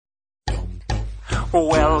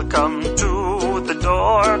Welcome to the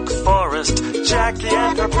Dork Forest. Jackie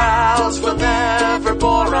and her pals will never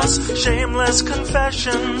bore us. Shameless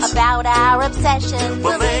confessions about our obsession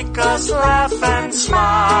will make us laugh and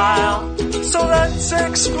smile. So let's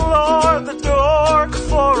explore the Dork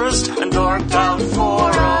Forest and dork out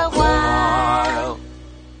for a while.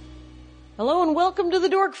 Hello and welcome to the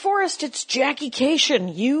Dork Forest. It's Jackie-cation.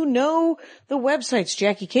 You know the websites,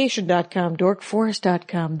 JackieCation.com,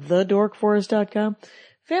 DorkForest.com, TheDorkForest.com,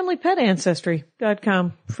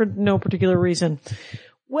 FamilyPetAncestry.com for no particular reason.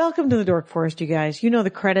 Welcome to the Dork Forest, you guys. You know the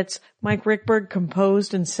credits. Mike Rickberg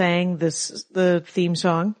composed and sang the theme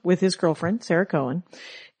song with his girlfriend, Sarah Cohen.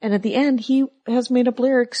 And at the end, he has made up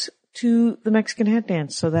lyrics to the Mexican hat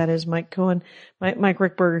dance. So that is Mike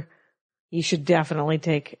Rickberg. You should definitely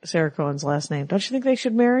take Sarah Cohen's last name. Don't you think they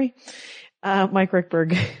should marry? Mike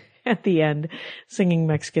Rickberg at the end singing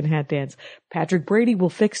Mexican hat dance. Patrick Brady will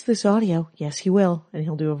fix this audio. Yes, he will. And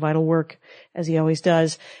he'll do a vital work as he always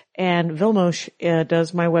does. And Vilmos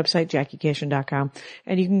does my website, JackieCation.com.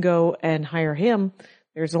 And you can go and hire him.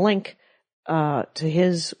 There's a link to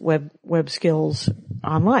his web skills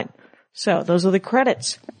online. So those are the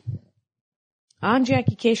credits. On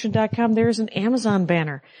JackieCation.com, there's an Amazon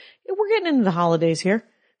banner. We're getting into the holidays here.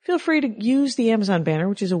 Feel free to use the Amazon banner,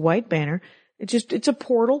 which is a white banner. It's a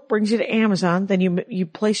portal, brings you to Amazon. Then you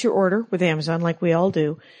place your order with Amazon like we all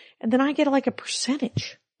do. And then I get like a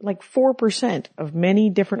percentage, like 4% of many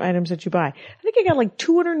different items that you buy. I think I got like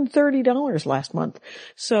 $230 last month.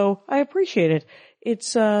 So I appreciate it.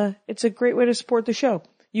 It's a great way to support the show.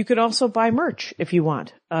 You could also buy merch if you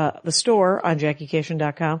want. The store on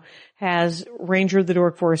JackieCation.com has Ranger of the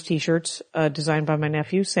Dork Forest t-shirts, designed by my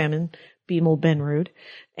nephew, Salmon Beemel Benrud,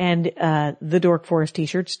 and the Dork Forest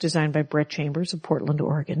t-shirts designed by Brett Chambers of Portland,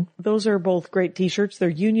 Oregon. Those are both great t-shirts. They're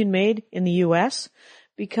union made in the U.S.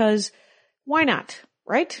 because why not,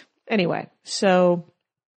 right? Anyway, so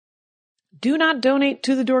do not donate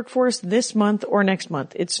to the Dork Forest this month or next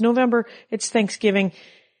month. It's November. It's Thanksgiving.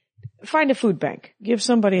 Find a food bank. Give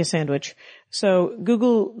somebody a sandwich. So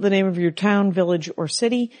Google the name of your town, village, or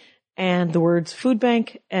city and the words food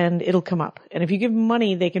bank and it'll come up. And if you give them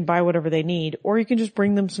money, they can buy whatever they need, or you can just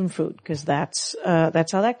bring them some food because that's how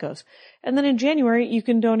that goes. And then in January, you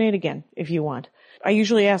can donate again if you want. I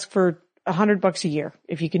usually ask for $100 a year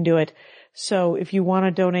if you can do it. So if you want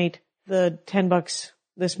to donate the $10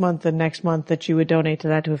 this month and next month that you would donate to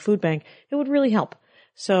that to a food bank, it would really help.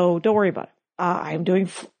 So don't worry about it. I'm doing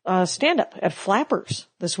stand-up at Flappers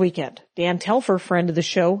this weekend. Dan Telfer, friend of the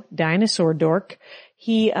show, Dinosaur Dork,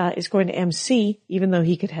 he is going to MC, even though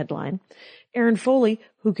he could headline. Erin Foley,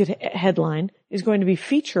 who could headline, is going to be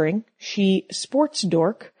featuring She Sports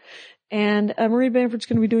Dork. And Marie Bamford's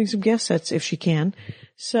going to be doing some guest sets if she can.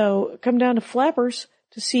 So come down to Flappers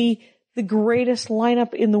to see the greatest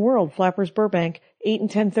lineup in the world, Flappers Burbank, 8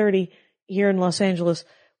 and 10:30 here in Los Angeles,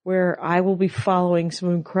 where I will be following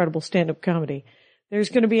some incredible stand-up comedy. There's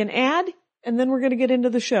going to be an ad, and then we're going to get into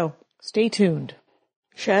the show. Stay tuned.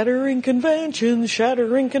 Shattering conventions,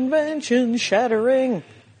 shattering conventions, shattering.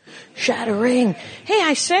 Hey,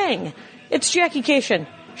 I sang. It's Jackie-cation.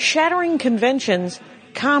 Shattering conventions,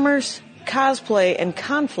 commerce, cosplay, and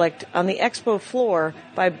conflict on the expo floor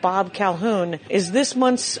by Bob Calhoun is this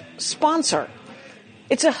month's sponsor.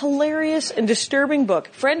 It's a hilarious and disturbing book.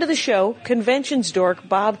 Friend of the show, conventions dork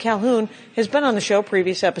Bob Calhoun, has been on the show,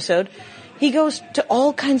 previous episode. He goes to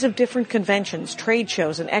all kinds of different conventions, trade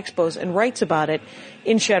shows, and expos, and writes about it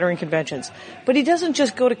in Shattering Conventions. But he doesn't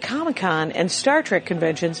just go to Comic-Con and Star Trek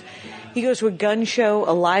conventions. He goes to a gun show,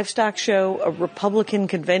 a livestock show, a Republican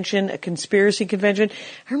convention, a conspiracy convention.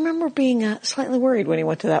 I remember being slightly worried when he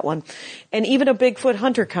went to that one. And even a Bigfoot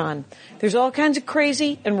hunter con. There's all kinds of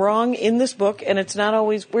crazy and wrong in this book, and it's not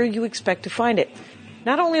always where you expect to find it.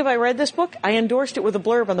 Not only have I read this book, I endorsed it with a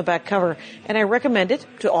blurb on the back cover, and I recommend it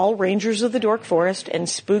to all Rangers of the Dork Forest and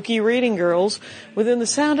spooky reading girls within the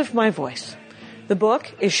sound of my voice. The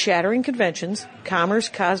book is Shattering Conventions, Commerce,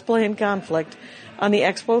 Cosplay, and Conflict on the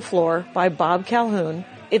Expo Floor by Bob Calhoun.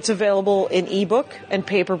 It's available in ebook and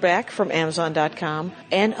paperback from Amazon.com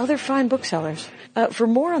and other fine booksellers. For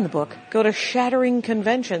more on the book, go to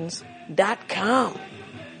ShatteringConventions.com.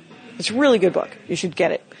 It's a really good book. You should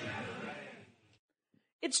get it.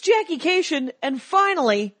 It's Jackie-cation, and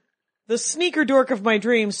finally, the sneaker dork of my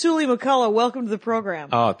dreams, Suli McCullough. Welcome to the program.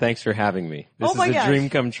 Oh, thanks for having me. This is a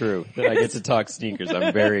dream come true that I get to talk sneakers.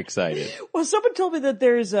 I'm very excited. Well, someone told me that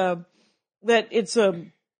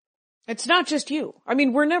It's not just you. I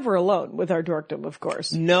mean, we're never alone with our dorkdom, of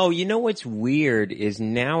course. No, you know what's weird is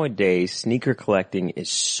nowadays sneaker collecting is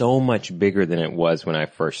so much bigger than it was when I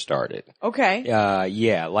first started. Okay.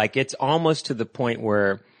 Yeah, like it's almost to the point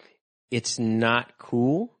where it's not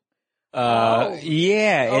cool.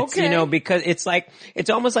 Yeah, it's, okay. because it's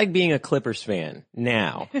almost like being a Clippers fan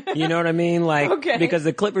now. You know what I mean? Like, okay. Because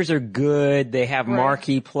the Clippers are good. They have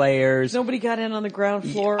marquee players. Nobody got in on the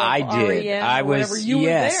ground floor. I did. REM I was, whatever. You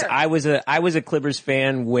yes, were there. I was a Clippers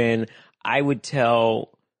fan when I would tell,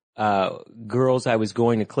 girls I was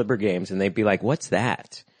going to Clipper games and they'd be like, what's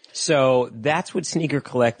that? So that's what sneaker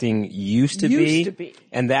collecting used to be.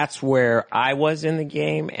 And that's where I was in the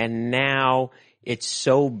game. And now it's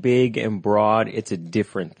so big and broad, it's a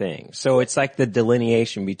different thing. So it's like the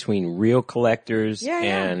delineation between real collectors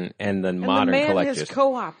and the modern man collectors. Has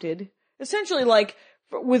co-opted, essentially like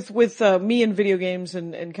with me and video games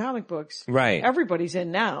and comic books. Right. Everybody's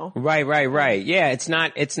in now. Right. Yeah, it's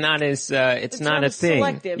not as it's not a thing.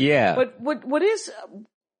 Selective. Yeah. But what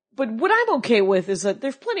I'm okay with is that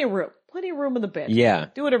there's plenty of room in the bin. Yeah.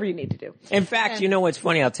 Do whatever you need to do. In fact, you know what's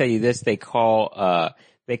funny? I'll tell you this. They call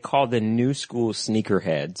the new school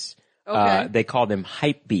sneakerheads. Okay. They call them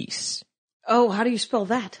hype beasts. Oh, how do you spell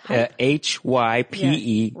that?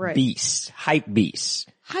 Hype-E, right. beasts. Hype beasts.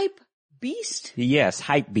 Hype beast? Yes,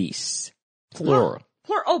 hype beasts. Plural.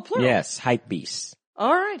 Plural. Yes, hype beasts.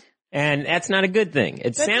 All right. And that's not a good thing.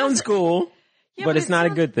 It sounds cool, but it's not a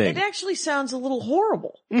good thing. It actually sounds a little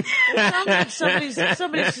horrible. It sounds like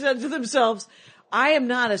somebody said to themselves, I am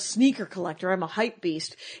not a sneaker collector. I'm a hype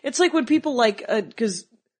beast. It's like when people cause,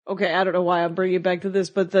 okay, I don't know why I'm bringing it back to this,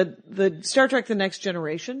 but the Star Trek The Next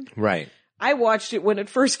Generation. Right. I watched it when it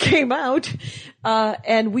first came out,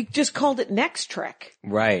 and we just called it Next Trek.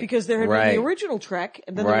 Right. Because there had been the original Trek,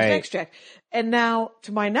 and then there was Next Trek. And now,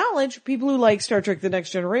 to my knowledge, people who like Star Trek The Next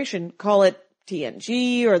Generation call it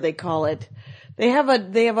TNG, or they call it, they have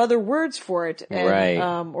other words for it.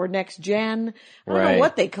 And, or Next Gen. I don't know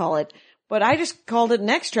what they call it. But I just called it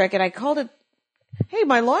Next Trek, and I called it, hey,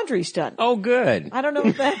 my laundry's done. Oh, good. I don't know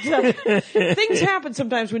if that, things happen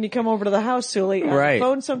sometimes when you come over to the house, Suli. Right. The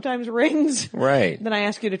phone sometimes rings. Right. Then I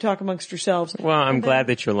ask you to talk amongst yourselves. Well, I'm glad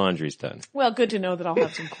that your laundry's done. Well, good to know that I'll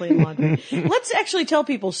have some clean laundry. Let's actually tell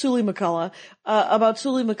people, Suli McCullough, about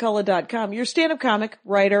SuliMcCullough.com. You're a stand-up comic,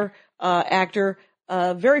 writer, actor,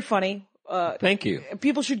 very funny. Thank you.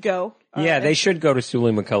 People should go. Yeah, they should go to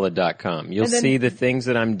SuliMcCullough.com. You'll see the things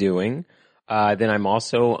that I'm doing. Then I'm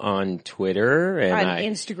also on Twitter and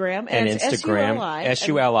Instagram. And Instagram.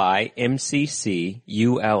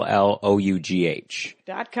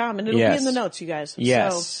 SuliMcCullough.com. And it'll be in the notes, you guys.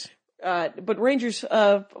 Yes. So, but Rangers,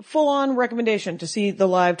 full-on recommendation to see the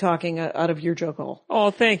live talking out of your joke hole.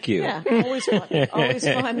 Oh, thank you. Yeah, always fun. Always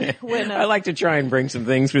fun when, I like to try and bring some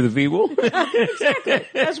things for the people. Exactly.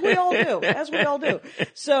 As we all do.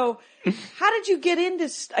 So, how did you get into,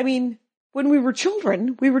 when we were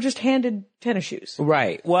children, we were just handed tennis shoes.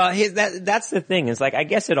 Right. Well, that's the thing. It's like, I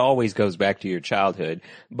guess it always goes back to your childhood,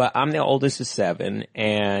 but I'm the oldest of 7,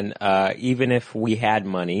 and even if we had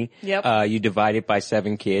money, you divide it by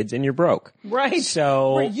 7 kids and you're broke. Right.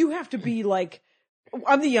 So you have to be like,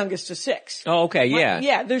 I'm the youngest of 6. Oh, okay, yeah.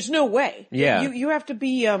 Yeah, there's no way. Yeah. You have to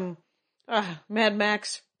be Mad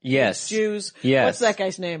Max. Yes. Jews. Yes. What's that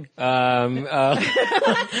guy's name?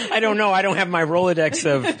 I don't know. I don't have my Rolodex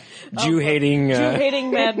of Jew-hating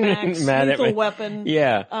Mad Max, Lethal Weapon.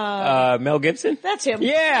 Yeah. Mel Gibson? That's him.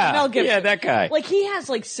 Yeah. Mel Gibson. Yeah, that guy. Like, he has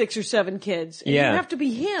like 6 or 7 kids. And you have to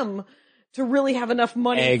be him to really have enough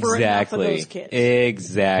money for enough of those kids.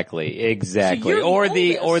 Exactly. So you're or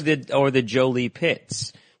the Jolie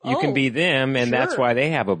Pitts. You can be them, and that's why they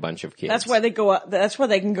have a bunch of kids. That's why they go out. That's why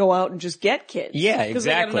they can go out and just get kids. Yeah,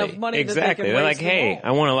 exactly. They got enough money that they can They're like, hey,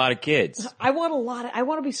 I want a lot of kids. I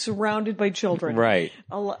want to be surrounded by children. Right.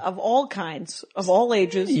 Of all kinds, of all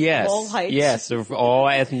ages, yes, of all heights. Yes, of all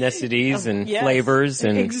ethnicities and flavors.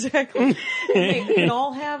 And exactly. They can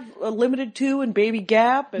all have a Limited 2 and Baby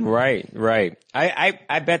Gap. And Right.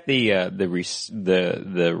 I bet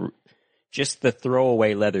just the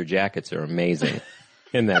throwaway leather jackets are amazing.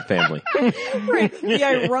 In that family. Right. The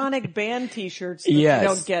ironic band t-shirts that they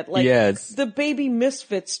don't get. Like the Baby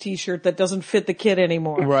Misfits t-shirt that doesn't fit the kid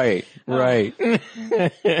anymore. Right.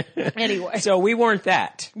 Anyway. So we weren't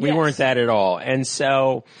that. We weren't that at all. And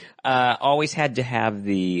so, always had to have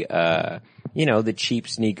the cheap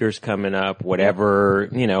sneakers coming up, whatever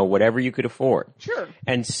you could afford. Sure.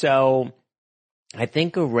 And so, I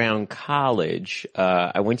think around college,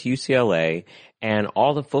 I went to UCLA, and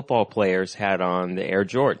all the football players had on the Air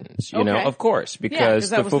Jordans, you know, of course, because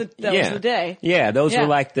that was the day. Yeah, those were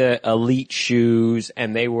like the elite shoes,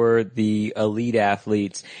 and they were the elite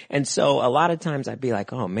athletes. And so a lot of times I'd be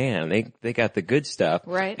like, oh man, they got the good stuff.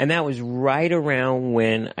 Right. And that was right around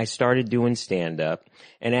when I started doing stand-up.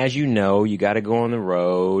 And as you know, you got to go on the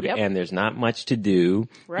road, and there's not much to do.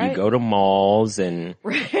 Right. You go to malls and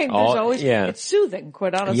there's always it's soothing,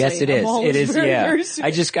 quite honestly. Yes, it is. It is. Very, yeah. very soothing.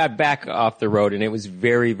 I just got back off the road, and it was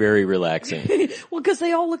very, very relaxing. Well, because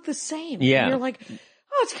they all look the same. Yeah. And you're like,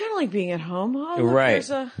 oh, it's kind of like being at home. Oh, look, Right.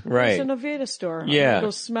 There's a Nevada store. I'm gonna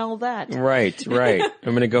go smell that. Right.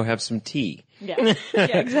 I'm gonna go have some tea. Yeah.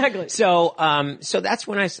 Yeah. Exactly. So that's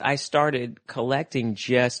when I started collecting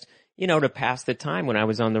just, you know, to pass the time when I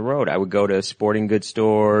was on the road. I would go to sporting goods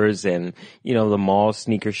stores and, you know, the mall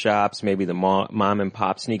sneaker shops, maybe the mom and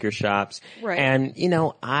pop sneaker shops. Right. And, you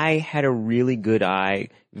know, I had a really good eye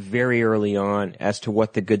very early on as to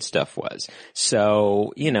what the good stuff was.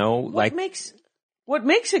 So, you know, What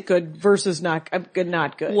makes it good versus not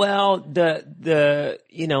good? Well,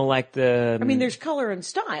 you know, like I mean, there's color and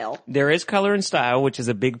style. There is color and style, which is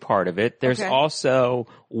a big part of it. There's also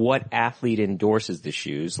what athlete endorses the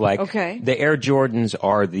shoes. Like, the Air Jordans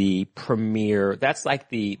are the premier, that's like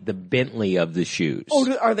the Bentley of the shoes.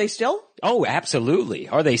 Oh, are they still? Oh, absolutely.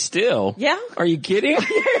 Are they still? Yeah. Are you kidding? And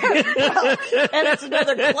it's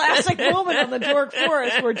another classic moment on the Dork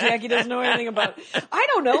Forest where Jackie doesn't know anything about. I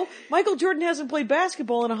don't know. Michael Jordan hasn't played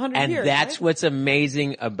basketball in 100 years. And that's what's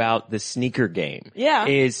amazing about the sneaker game. Yeah.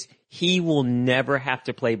 Is he will never have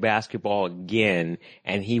to play basketball again,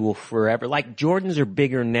 and he will forever, like, Jordans are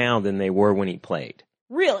bigger now than they were when he played.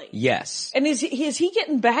 Really? Yes. And is he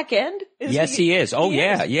getting back end? Yes, he is. Oh,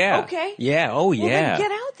 yeah, yeah. Okay. Yeah, oh, Well, yeah. then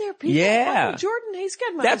get out there, people. Yeah. Michael Jordan, he's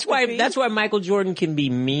got money. That's why Michael Jordan can be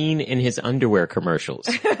mean in his underwear commercials.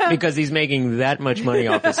 Because he's making that much money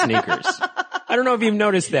off his sneakers. I don't know if you've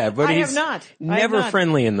noticed that, but he's never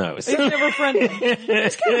friendly in those. He's never friendly.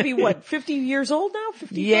 He's got to be, 50 years old now?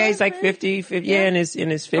 55, yeah, he's like 50, in his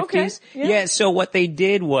 50s. Okay. Yeah, so what they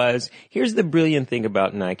did was, here's the brilliant thing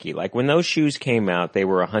about Nike. Like, when those shoes came out, they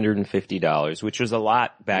were $150, which was a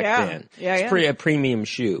lot back then. Yeah, it's a premium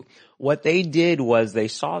shoe. What they did was they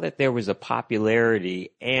saw that there was a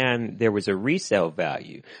popularity and there was a resale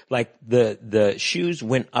value. Like, the shoes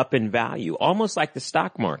went up in value, almost like the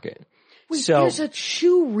stock market. Wait, there's a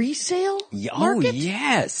shoe resale market? Oh,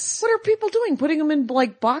 yes. What are people doing? Putting them in,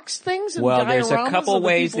 like, box things? And well, there's a dioramas couple of the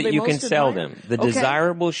ways people that they you can most sell admire? them. The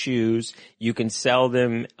desirable shoes, you can sell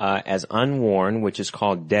them as unworn, which is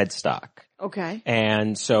called dead stock. Okay.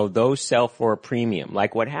 And so those sell for a premium.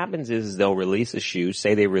 Like, what happens is they'll release a shoe,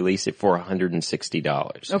 say they release it for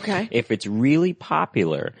 $160. Okay. If it's really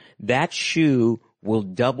popular, that shoe will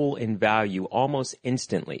double in value almost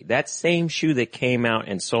instantly. That same shoe that came out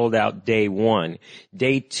and sold out day one,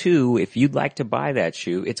 day two, if you'd like to buy that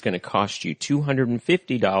shoe, it's going to cost you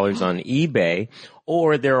 $250 on eBay,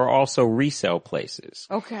 or there are also resale places.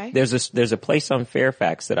 Okay. There's a place on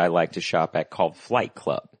Fairfax that I like to shop at called Flight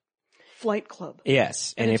Club. Flight Club.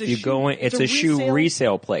 Yes. And if you go in, it's a shoe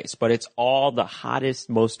resale place, but it's all the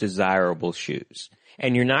hottest, most desirable shoes.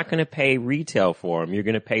 And you're not going to pay retail for them. You're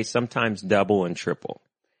going to pay sometimes double and triple.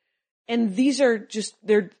 And these are just,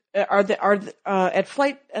 at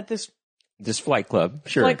this Flight Club,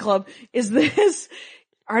 sure. Flight Club,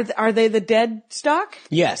 are they the dead stock?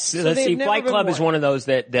 Yes. So Let's see. Flight Club is one of those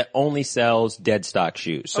that only sells dead stock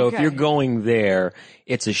shoes. So if you're going there,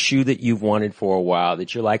 it's a shoe that you've wanted for a while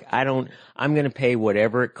that you're like, I'm going to pay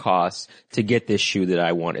whatever it costs to get this shoe that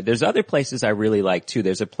I wanted. There's other places I really like too.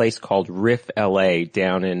 There's a place called Riff LA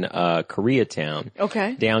down in Koreatown.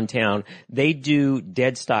 Okay. Downtown. They do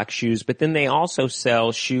dead stock shoes, but then they also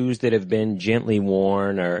sell shoes that have been gently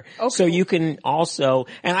worn so you can also,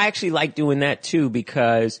 and I actually like doing that too,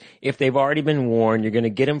 because if they've already been worn, you're going to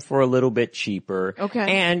get them for a little bit cheaper.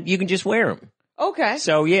 Okay. And you can just wear them. Okay.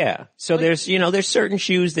 So yeah. So there's certain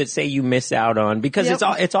shoes that say you miss out on because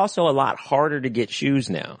it's also a lot harder to get shoes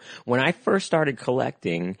now. When I first started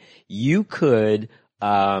collecting, you could,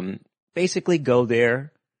 basically go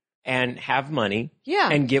there and have money. Yeah.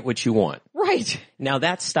 And get what you want. Right. Now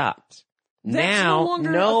that stopped.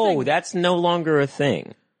 That's no longer a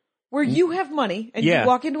thing. Where you have money and you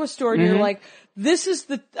walk into a store and you're like,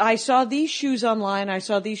 I saw these shoes online. I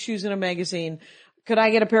saw these shoes in a magazine. Could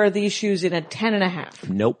I get a pair of these shoes in a 10.5?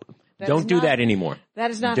 Nope. Don't do that anymore.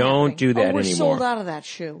 That is not Don't do that we're anymore. Sold out of that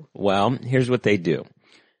shoe. Well, here's what they do.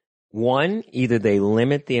 One, either they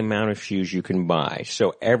limit the amount of shoes you can buy,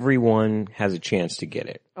 so everyone has a chance to get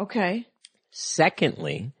it. Okay.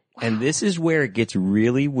 Secondly, and this is where it gets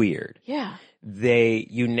really weird. Yeah.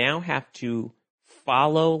 You now have to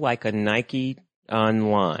follow like a Nike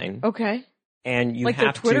online. Okay. And you like have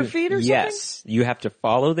their Twitter to, feed or something? Yes. You have to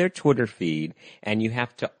follow their Twitter feed and you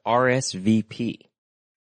have to RSVP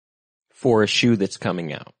for a shoe that's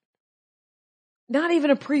coming out. Not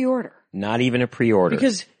even a pre-order. Not even a pre-order.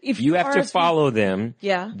 Because if you have to follow them,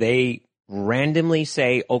 yeah, they randomly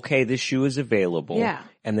say, okay, this shoe is available. Yeah.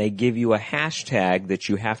 And they give you a hashtag that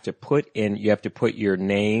you have to put in. You have to put your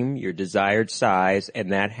name, your desired size,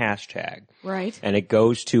 and that hashtag. Right. And it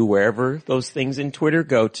goes to wherever those things in Twitter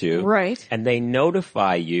go to. Right. And they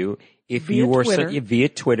notify you if via you were Twitter. Via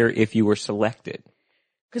Twitter if you were selected.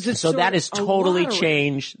 So that has totally lottery.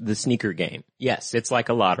 changed the sneaker game. Yes, it's like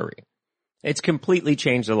a lottery. It's completely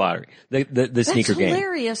changed the lottery, the sneaker game. That's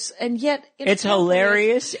hilarious, and yet it's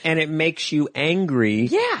hilarious, and it makes you angry.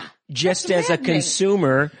 Yeah. Just as a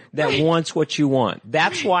consumer that wants what you want.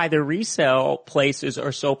 That's why the resale places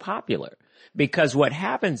are so popular. Because what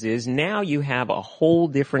happens is now you have a whole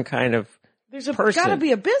different kind of person. There's got to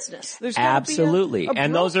be a business. There's absolutely, gotta be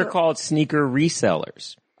and those are called sneaker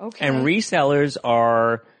resellers. Okay. And resellers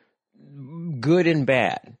are good and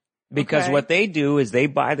bad. Because what they do is they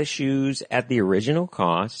buy the shoes at the original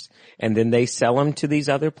cost and then they sell them to these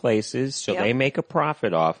other places so they make a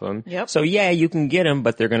profit off them. Yep. So yeah, you can get them,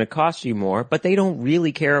 but they're going to cost you more, but they don't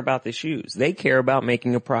really care about the shoes. They care about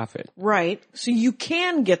making a profit. Right. So you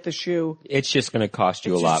can get the shoe. It's just going to cost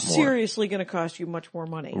you a lot more. Seriously going to cost you much more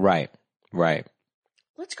money. Right. Right.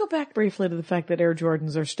 Let's go back briefly to the fact that Air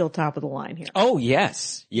Jordans are still top of the line here. Oh,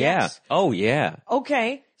 yes. Yeah. Yes. Oh, yeah.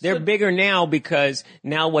 Okay. They're bigger now because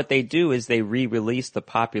now what they do is they re-release the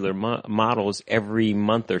popular models every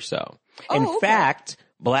month or so. In fact,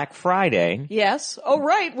 Black Friday. Yes. Oh,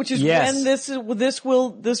 right. Which is when this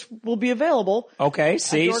will be available. Okay.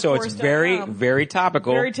 See, so it's very, very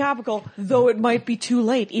topical. Very topical, though it might be too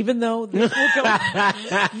late, even though this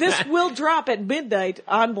will drop at midnight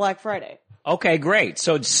on Black Friday. Okay, great.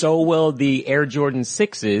 So will the Air Jordan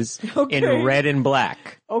 6s in red and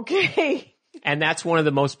black. Okay. And that's one of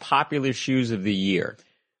the most popular shoes of the year.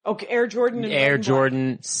 Okay, Air Jordan in Air red and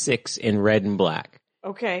Jordan 6 in red and black.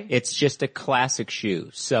 Okay. It's just a classic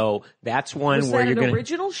shoe. So that's one where you're going to... Was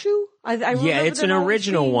that an original shoe? Yeah, it's an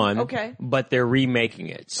original one. Okay. But they're remaking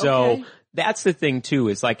it. So that's the thing too,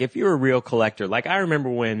 is like if you're a real collector, like I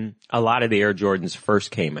remember when a lot of the Air Jordans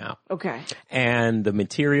first came out. Okay. And the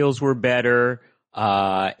materials were better.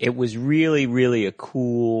 It was really, really a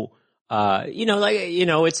cool...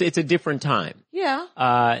 it's a different time. Yeah.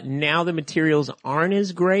 Now the materials aren't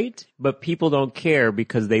as great, but people don't care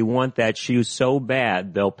because they want that shoe so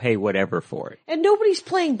bad they'll pay whatever for it. And nobody's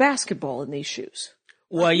playing basketball in these shoes.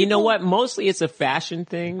 Well, you know what? Mostly it's a fashion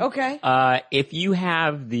thing. Okay. If you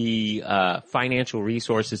have the, financial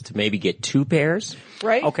resources to maybe get 2 pairs.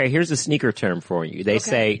 Right. Okay, here's a sneaker term for you. They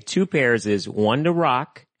say 2 pairs is 1 to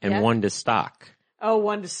rock and 1 to stock. Oh,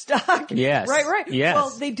 1 to stock. Yes. Right. Yes.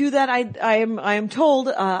 Well, they do that. I am told,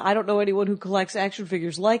 I don't know anyone who collects action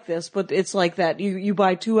figures like this, but it's like that. You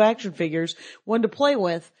buy 2 action figures, 1 to play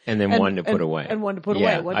with. And then 1 to put away. And 1 to put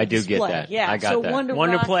away. One to I do display. get that. Yeah. I got so that.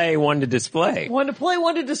 1 to play, 1 to display. 1 to play,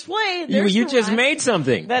 1 to display. You just made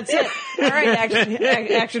something. That's it. All right,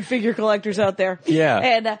 action figure collectors out there. Yeah.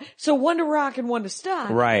 And, so 1 to rock and 1 to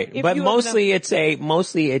stock. Right. But mostly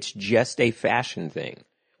it's just a fashion thing.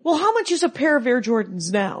 Well, how much is a pair of Air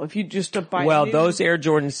Jordans now if you just buy Well, those Air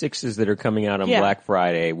Jordan 6s that are coming out on Yeah. Black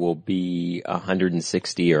Friday will be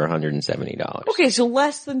 $160 or $170. Okay, so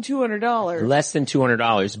less than $200. Less than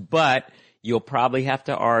 $200, but you'll probably have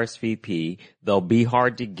to RSVP. They'll be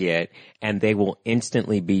hard to get, and they will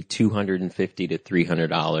instantly be $250 to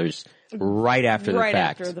 $300 right after the fact. Right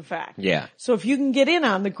after the fact. Yeah. So if you can get in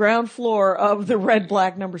on the ground floor of the red,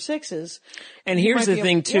 black number 6s. And here's the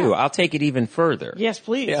thing too. I'll take it even further. Yes,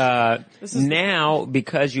 please. Now,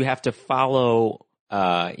 because you have to follow,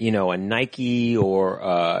 a Nike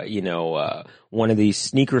or, one of these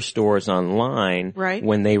sneaker stores online. Right.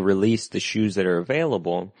 When they release the shoes that are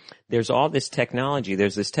available, there's all this technology.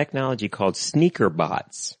 There's this technology called sneaker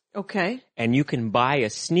bots. Okay. And you can buy a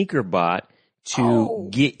sneaker bot to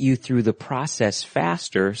get you through the process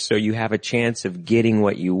faster so you have a chance of getting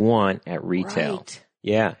what you want at retail. Right.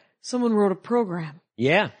 Yeah. Someone wrote a program.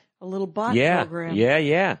 Yeah. A little bot Yeah. program.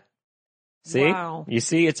 Yeah. See? Wow. You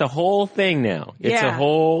see, it's a whole thing now.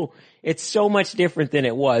 It's so much different than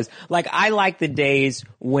it was. Like, I like the days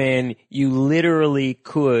when you literally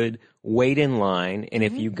could wait in line, and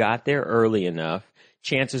if you got there early enough,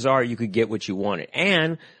 chances are you could get what you wanted.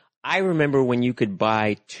 And I remember when you could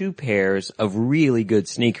buy 2 pairs of really good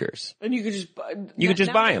sneakers. And you could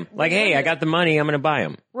just buy them. Like, hey, I got the money, I'm going to buy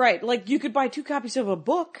them. Right. Like you could buy 2 copies of a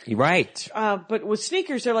book. Right. But with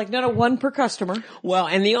sneakers, they're like, no, 1 per customer. Well,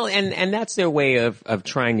 and that's their way of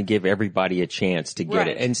trying to give everybody a chance to get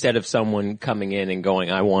it instead of someone coming in and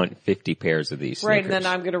going, I want 50 pairs of these sneakers. Right. And then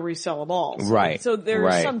I'm going to resell them all. So, right. So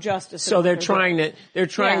there's some justice. So they're trying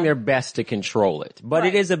their best to control it. But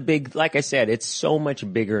it is a big, like I said, it's so much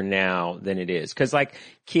bigger now than it is. Cause like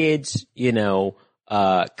kids,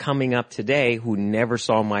 coming up today who never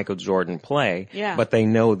saw Michael Jordan play, but they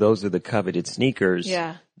know those are the coveted sneakers.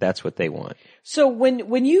 Yeah. That's what they want. So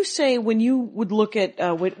when you would look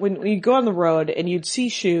at, when you go on the road and you'd see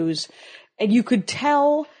shoes and you could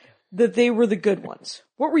tell that they were the good ones,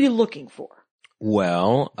 what were you looking for?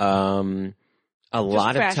 Well, a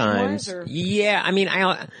lot of times, yeah, I mean,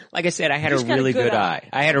 like I said, I had a really good eye.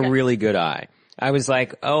 I had a really good eye. I was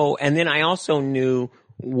like, oh, and then I also knew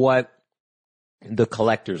what the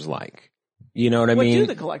collectors like. You know what I mean? What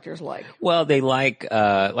do the collectors like? Well, they like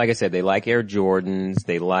I said, they like Air Jordans.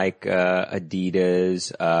 They like, Adidas.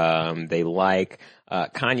 They like,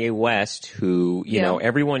 Kanye West, who, you know,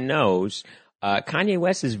 everyone knows. Kanye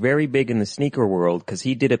West is very big in the sneaker world because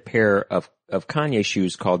he did a pair of Kanye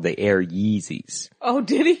shoes called the Air Yeezys. Oh,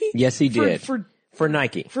 did he? Yes, he did. For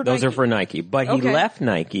Nike. Those are for Nike. But he left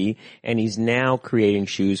Nike and he's now creating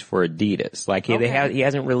shoes for Adidas. Like he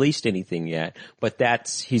hasn't released anything yet, but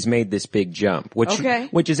he's made this big jump,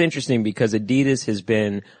 which is interesting because Adidas has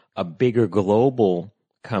been a bigger global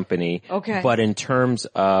company. Okay. But in terms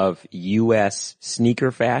of US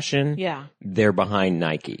sneaker fashion, they're behind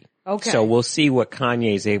Nike. Okay. So we'll see what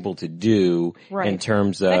Kanye is able to do in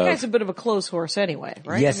terms of... That guy's a bit of a clothes horse anyway,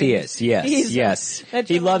 right? Yes, he is. Yes.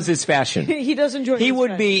 He loves his fashion. He does enjoy He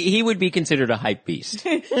would be considered a hype beast.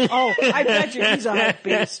 Oh, I bet you he's a hype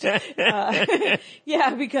beast.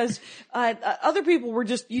 Yeah, because other people were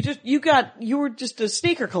you were just a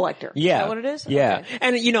sneaker collector. Yeah. Is that what it is? Yeah. Okay.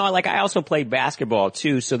 And like I also played basketball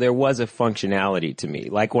too, so there was a functionality to me.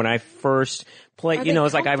 Like when I first play,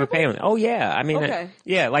 it's like I have a payment. Oh yeah. I mean,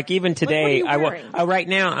 like even today, right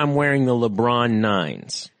now I'm wearing the LeBron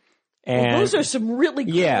 9s. And those are some really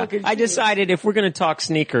good looking shoes. I decided if we're going to talk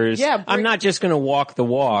sneakers, I'm not just going to walk the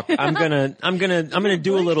walk. I'm going to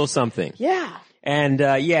do a little something. Yeah. And,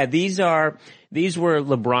 these were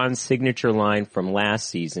LeBron's signature line from last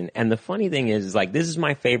season. And the funny thing is like, this is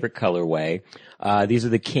my favorite colorway. These are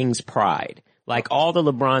the King's Pride. Like all the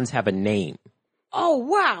LeBrons have a name. Oh,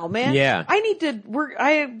 wow, man. Yeah. I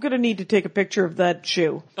am going to need to take a picture of that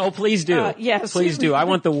shoe. Oh, please do. Yes. Please do. I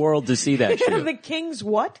want the world to see that shoe. The King's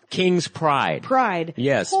what? King's Pride. Pride.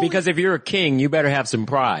 Yes, because if you're a king, you better have some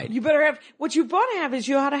pride. You better have, what you ought to have is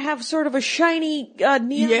you ought to have sort of a shiny,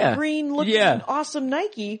 neon green looking awesome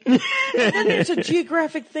Nike. And then there's a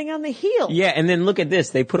geographic thing on the heel. Yeah, and then look at this.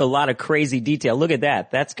 They put a lot of crazy detail. Look at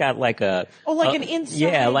that. That's got like an inside.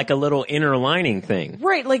 Yeah, like a little inner lining thing.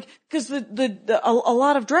 Right, like, cause a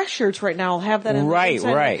lot of dress shirts right now will have that in the inside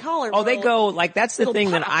of the collar. Oh, they go, like, that's the thing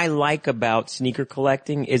that I like about sneaker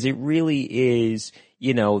collecting is it really is,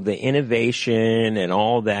 the innovation and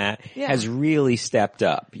all that has really stepped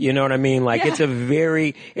up. You know what I mean? Like,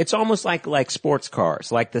 it's almost like sports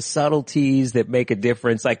cars, like the subtleties that make a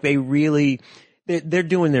difference. Like, they're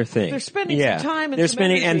doing their thing. They're spending some time and they're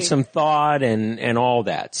spending energy. And some thought and all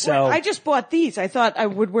that. So right. I just bought these. I thought I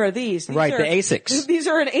would wear these. The ASICs. These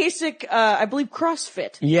are an ASIC, I believe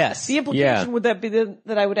CrossFit. Yes. The implication would that be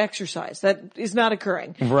that I would exercise. That is not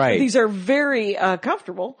occurring. Right. But these are very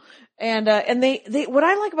comfortable. And they what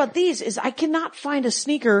I like about these is I cannot find a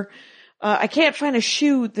sneaker, I can't find a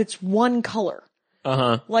shoe that's one color.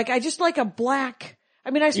 Uh-huh. Like I just like a black,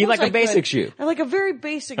 I mean I suppose you like a basic shoe. I like a very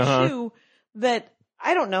basic shoe that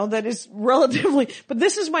I don't know, that is relatively, but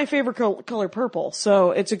this is my favorite color purple.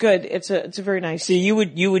 So it's a very nice. See, you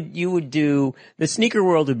would do, the sneaker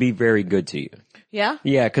world would be very good to you. Yeah?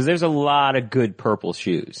 Yeah, cause there's a lot of good purple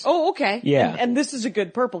shoes. Oh, okay. Yeah. And this is a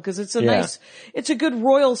good purple cause it's a nice, it's a good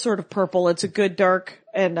royal sort of purple. It's a good dark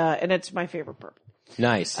and it's my favorite purple.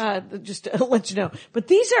 Nice. Just to let you know. But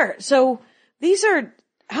these are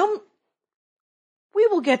we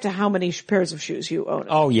will get to how many pairs of shoes you own.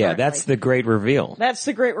 Oh yeah, currently. That's the great reveal. That's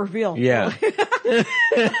the great reveal. Yeah.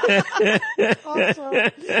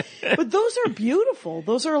 Awesome. But those are beautiful.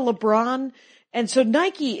 Those are LeBron. And so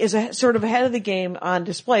Nike is sort of ahead of the game on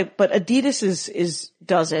display, but Adidas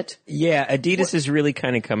does it. Yeah, Adidas is really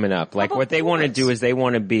kind of coming up. Like what they want to do is they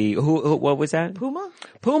want to be, what was that? Puma?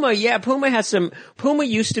 Puma, yeah, Puma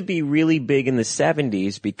used to be really big in the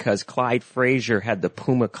 70s because Clyde Frazier had the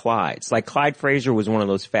Puma Clydes. Like Clyde Frazier was one of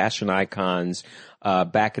those fashion icons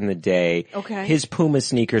back in the day. Okay. His Puma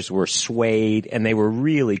sneakers were suede and they were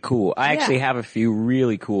really cool. I actually have a few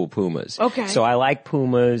really cool Pumas. Okay. So I like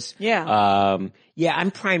Pumas. Yeah. Yeah,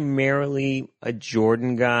 I'm primarily a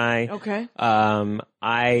Jordan guy. Okay.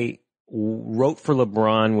 I wrote for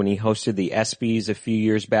LeBron when he hosted the ESPYs a few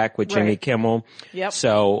years back with Jimmy Kimmel. Yep.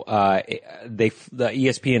 So, the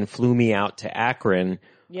ESPN flew me out to Akron.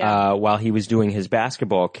 Yeah. While he was doing his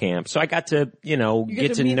basketball camp. So I got to, get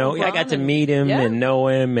to meet know, LeBron I got to meet him yeah. and know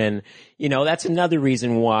him. And, that's another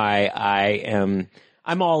reason why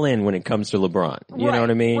I'm all in when it comes to LeBron. You know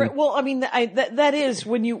what I mean? Right. Well, I mean, that is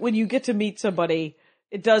when you get to meet somebody,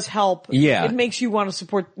 it does help. Yeah. It makes you want to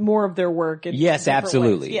support more of their work. Yes,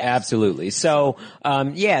 absolutely. Yes. Absolutely. So,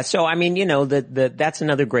 so I mean, that's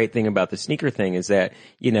another great thing about the sneaker thing is that,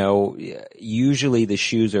 usually the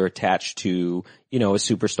shoes are attached to, a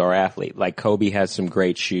superstar athlete. Like Kobe has some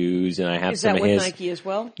great shoes and I have some of his. Is that with Nike as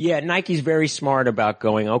well? Yeah, Nike's very smart about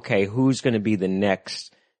going, okay, who's going to be the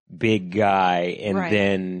next big guy? And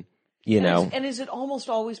then, And is it almost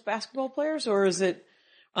always basketball players or is it,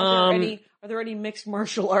 are there any mixed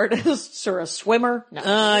martial artists or a swimmer? No.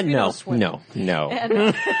 No.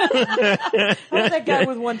 And, how's that guy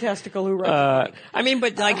with one testicle who runs? I mean,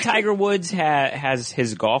 but like Tiger Woods has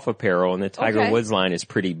his golf apparel and the Tiger Woods line is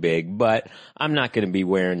pretty big, but I'm not going to be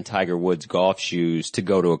wearing Tiger Woods golf shoes to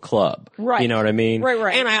go to a club. Right. You know what I mean?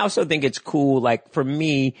 Right. And I also think it's cool, like for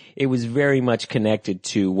me, it was very much connected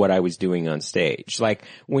to what I was doing on stage. Like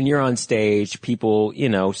when you're on stage, people,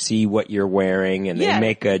 see what you're wearing and they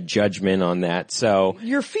make a judgment on that. So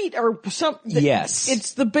your feet are yes.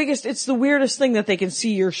 It's the weirdest thing that they can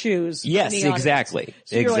see your shoes. Yes, exactly.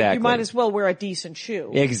 So you're like, you might as well wear a decent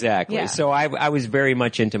shoe. Exactly. Yeah. So I was very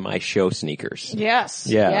much into my show sneakers. Yes.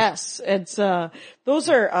 Yeah. Yes. It's, those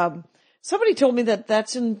are, somebody told me that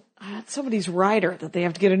that's in somebody's rider that they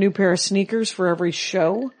have to get a new pair of sneakers for every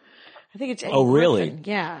show. I think it's Eddie Griffin. Really?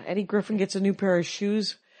 Yeah. Eddie Griffin gets a new pair of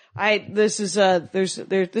shoes. This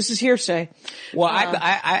is hearsay. Well,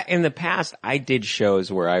 I in the past, I did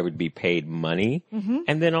shows where I would be paid money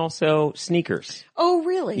and then also sneakers. Oh,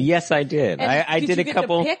 really? Yes, I did. And I did you a get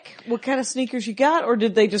couple. To pick what kind of sneakers you got, or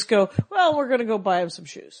did they just go, well, we're going to go buy him some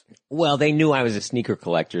shoes? Well, they knew I was a sneaker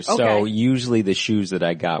collector, so usually the shoes that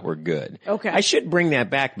I got were good. Okay. I should bring that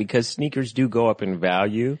back because sneakers do go up in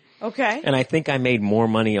value. Okay. And I think I made more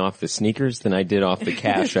money off the sneakers than I did off the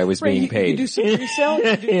cash I was being paid. You do some resale?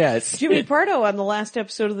 Yes. Jimmy Pardo on the last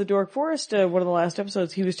episode of the Dork Forest, one of the last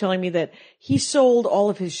episodes, he was telling me that he sold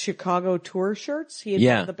all of his Chicago tour shirts. He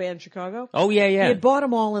had bought the band Chicago. Oh, yeah. He had bought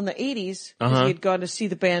them all in the 80s because he had gone to see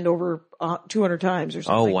the band over 200 times or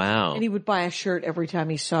something. Oh, wow. And he would buy a shirt every time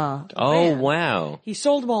he saw the Oh, band. wow. He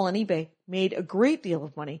sold them all on eBay, made a great deal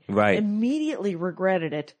of money. Right. Immediately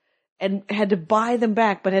regretted it. And had to buy them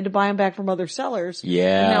back, but had to buy them back from other sellers.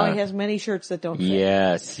 Yeah. And now he has many shirts that don't fit.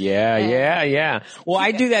 Yes. Yeah. Well,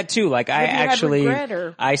 I do that too. Like I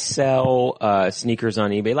sell, sneakers on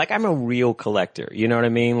eBay. Like I'm a real collector. You know what I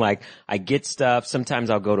mean? Like I get stuff. Sometimes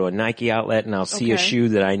I'll go to a Nike outlet and I'll see a shoe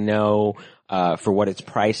that I know, for what it's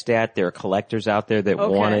priced at. There are collectors out there that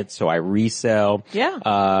want it, so I resell. Yeah.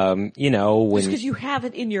 When. Just because you have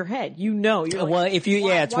it in your head. You're like, well,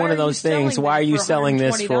 it's one of those things. Why are you selling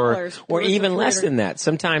this for, or even less than that?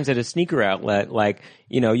 Sometimes at a sneaker outlet, like,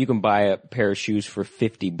 you can buy a pair of shoes for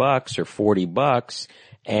 $50 or $40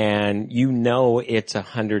 and it's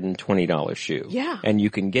 $120 shoe. Yeah. And you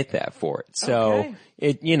can get that for it. So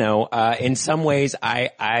in some ways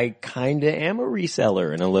I kind of am a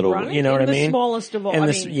reseller in a little, you know what I mean? The smallest of all.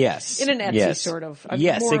 Yes. In an Etsy sort of.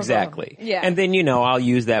 Yes, exactly. Yeah. And then, I'll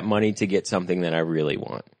use that money to get something that I really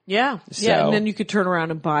want. Yeah. Yeah. And then you could turn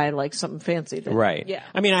around and buy like something fancy. Right. Yeah.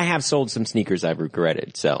 I mean, I have sold some sneakers I've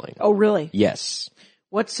regretted selling. Oh, really? Yes.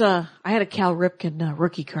 I had a Cal Ripken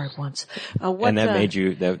rookie card once. And that made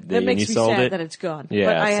you, that makes you me sold sad it? that it's gone. Yeah,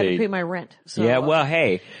 but I had to pay my rent. So, yeah, well,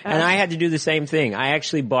 hey, and I had to do the same thing. I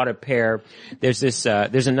actually bought a pair. There's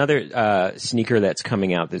another, sneaker that's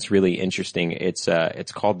coming out that's really interesting. It's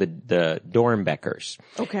called the Dornbeckers.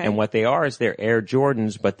 Okay. And what they are is they're Air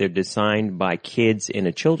Jordans, but they're designed by kids in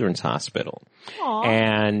a children's hospital. Aww.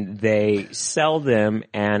 And they sell them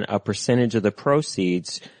and a percentage of the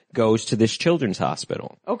proceeds goes to this children's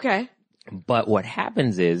hospital. Okay. But what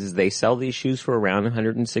happens is they sell these shoes for around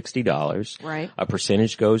 $160. Right. A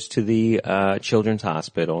percentage goes to the children's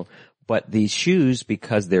hospital. But these shoes,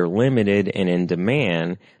 because they're limited and in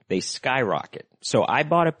demand, they skyrocket. So I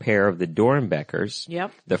bought a pair of the Dornbeckers.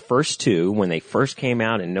 Yep. The first two, when they first came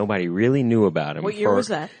out and nobody really knew about them. What year was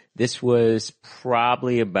that? This was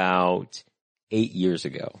probably about 8 years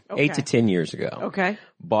ago, Okay. 8 to 10 years ago. Okay.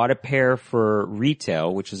 Bought a pair for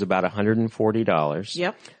retail, which was about $140.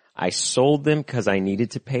 Yep. I sold them because I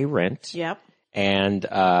needed to pay rent. Yep. And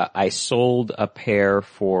I sold a pair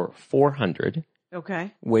for $400,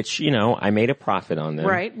 Okay. which, I made a profit on them.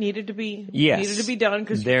 Right. Needed to be done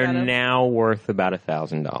because they're now worth about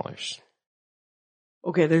 $1,000.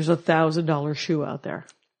 Okay, there's $1,000 shoe out there.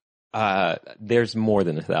 There's more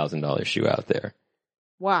than $1,000 shoe out there.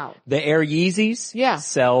 Wow. The Air Yeezys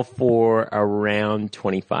sell for around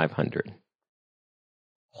 $2,500.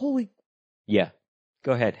 Holy Yeah.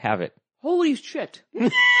 Go ahead, have it. Holy shit.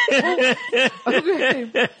 Okay.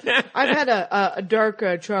 I've had a dark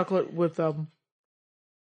chocolate with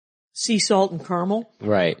sea salt and caramel.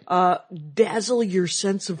 Right. Dazzle your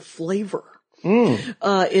sense of flavor.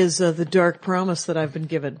 Is the dark promise that I've been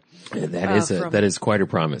given. That is quite a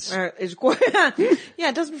promise. It's quite, yeah,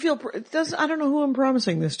 it doesn't feel, I don't know who I'm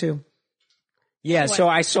promising this to. Yeah, so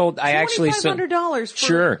I actually sold $2,500 for,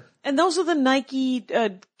 sure. And those are the Nike,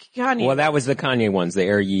 Kanye. Well, that was the Kanye ones, the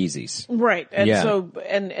Air Yeezys. Right. And Yeah. so,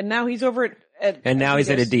 and now he's over at And now he's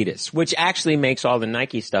at Adidas, which actually makes all the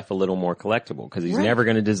Nike stuff a little more collectible because he's never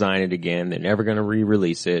going to design it again. They're never going to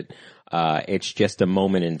re-release it. It's just a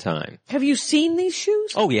moment in time. Have you seen these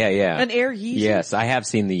shoes? Oh yeah, yeah. An Air Yeezy? Yes, I have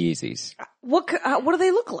seen the Yeezys. What do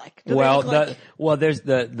they look like? There's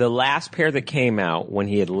the last pair that came out when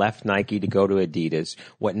he had left Nike to go to Adidas.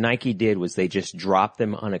 What Nike did was they just dropped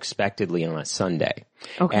them unexpectedly on a Sunday.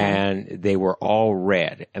 Okay. And they were all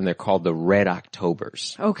red, and they're called the Red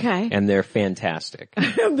Octobers. Okay. And they're fantastic.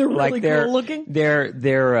 They're really cool looking? They're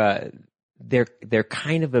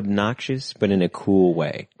kind of obnoxious, but in a cool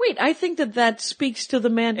way. Wait, I think that speaks to the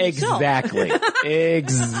man himself. Exactly.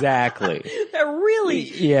 Exactly. That really.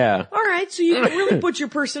 Yeah. All right, so you can really put your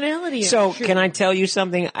personality in. So can I tell you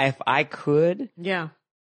something? If I could, yeah,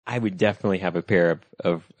 I would definitely have a pair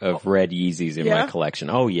of red Yeezys in my collection.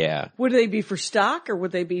 Oh yeah. Would they be for stock or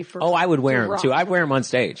would they be for? Oh, I would wear them rock? too. I'd wear them on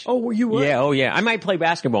stage. Oh, you would? Yeah. Oh yeah. I might play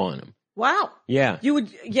basketball in them. Wow. Yeah. You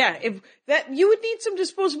would, you would need some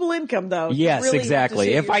disposable income though. Yes, really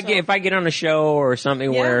exactly. If I get on a show or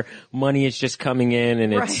something where money is just coming in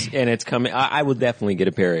and it's coming, I will definitely get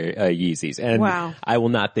a pair of Yeezys and I will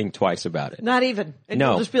not think twice about it. Not even. And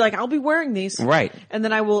no. You'll just be like, I'll be wearing these. Right. And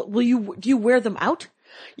then do you wear them out?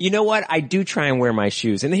 You know what? I do try and wear my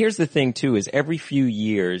shoes. And here's the thing too, is every few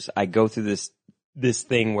years I go through this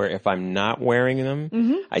thing where if I'm not wearing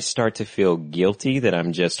them, I start to feel guilty that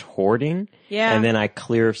I'm just hoarding. Yeah. And then I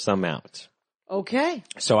clear some out. Okay.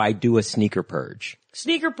 So I do a sneaker purge.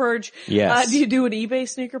 Sneaker purge. Yes. Do you do an eBay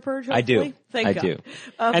sneaker purge? Hopefully? I do. Thank God. I do.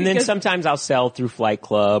 And then sometimes I'll sell through Flight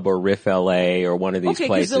Club or Riff LA or one of these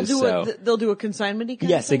places. They'll do a consignment-y kind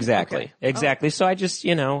yes, of thing? exactly. Okay. Exactly. So I just,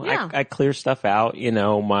 I clear stuff out.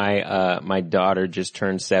 My daughter just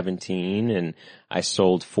turned 17 and I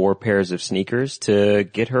sold 4 pairs of sneakers to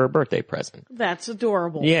get her a birthday present. That's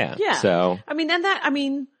adorable. Yeah. Yeah. So.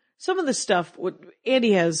 Some of the stuff,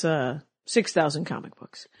 Andy has, 6,000 comic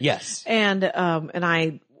books. Yes. And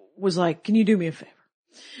I was like, can you do me a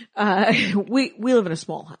favor? We live in a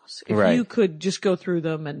small house. If you could just go through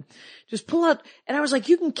them and just pull out, and I was like,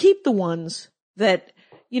 you can keep the ones that,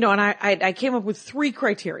 and I came up with 3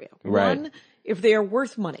 criteria. Right. 1, if they are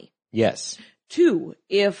worth money. Yes. 2,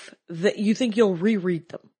 if you think you'll reread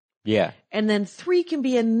them. Yeah. And then 3 can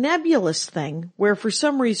be a nebulous thing where for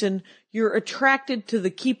some reason you're attracted to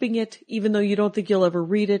the keeping it even though you don't think you'll ever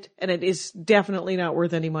read it and it is definitely not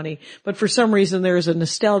worth any money. But for some reason there is a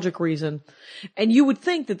nostalgic reason and you would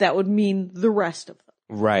think that would mean the rest of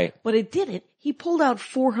them. Right. But it didn't. He pulled out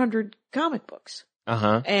 400 comic books.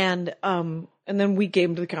 Uh-huh. And then we gave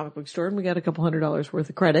them to the comic book store and we got a couple $100 worth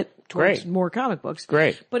of credit towards more comic books.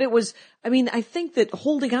 Great. But it was, I think that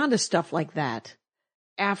holding on to stuff like that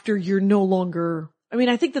after you're no longer,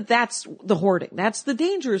 I think that's the hoarding. That's the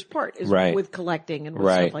dangerous part is with collecting and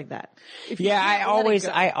with stuff like that. I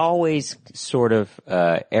always sort of,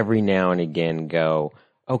 every now and again go,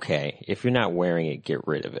 okay, if you're not wearing it, get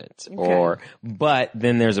rid of it. Okay. But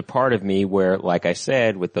then there's a part of me where, like I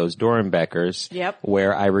said, with those Dorenbeckers,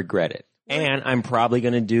 where I regret it. And I'm probably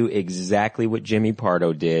going to do exactly what Jimmy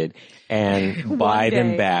Pardo did and buy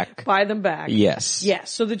them back. Buy them back. Yes.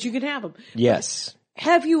 Yes, so that you can have them. Yes.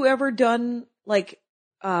 Have you ever done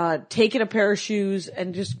taken a pair of shoes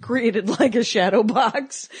and just created like a shadow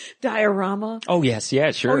box diorama? Oh yes,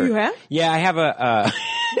 yeah, sure. Oh, you have? Yeah, I have a.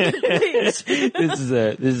 This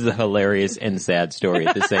is a hilarious and sad story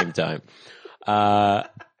at the same time.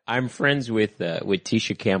 I I'm friends with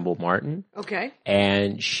Tisha Campbell Martin. Okay.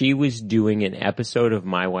 And she was doing an episode of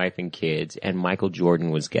My Wife and Kids, and Michael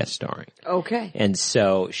Jordan was guest starring. Okay. And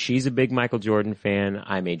so she's a big Michael Jordan fan.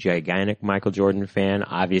 I'm a gigantic Michael Jordan fan.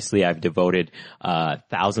 Obviously, I've devoted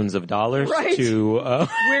thousands of dollars to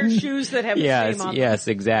wear shoes that have the same on them. Yes,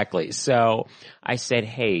 exactly. So I said,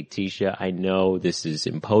 hey, Tisha, I know this is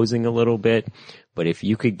imposing a little bit, but if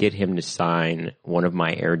you could get him to sign one of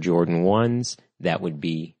my Air Jordan 1s, that would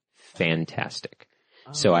be fantastic.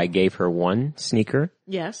 So I gave her one sneaker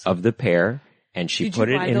of the pair, and she put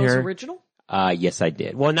it in her. Did you buy those original? Yes, I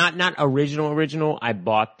did. Well, not original. I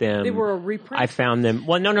bought them. They were a reprint? I found them.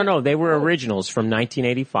 Well, no. They were originals from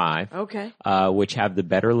 1985. Okay. Which have the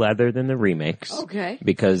better leather than the remakes. Okay.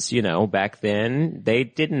 Because, back then, they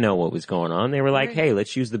didn't know what was going on. They were like, hey,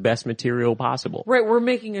 let's use the best material possible. Right, we're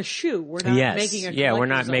making a shoe. We're not making a we're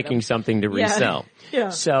not making something to resell. Yeah.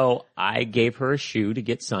 So I gave her a shoe to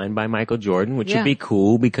get signed by Michael Jordan, which would be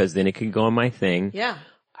cool because then it could go on my thing. Yeah.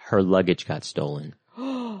 Her luggage got stolen.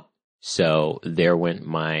 So there went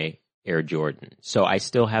my Air Jordan. So I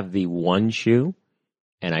still have the one shoe,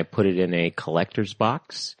 and I put it in a collector's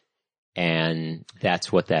box, and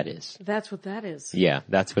that's what that is. That's what that is. Yeah,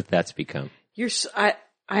 that's what that's become.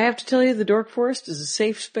 I have to tell you, the Dork Forest is a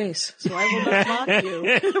safe space, so I will not mock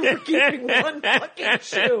you for keeping one fucking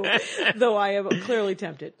shoe, though I am clearly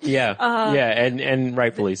tempted. Yeah, and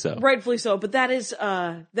rightfully so. Rightfully so, but that is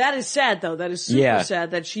sad though. That is super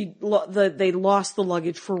sad that they lost the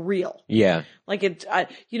luggage for real. Yeah. Like I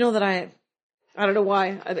don't know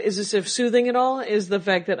why. Is this soothing at all? Is the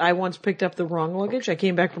fact that I once picked up the wrong luggage. I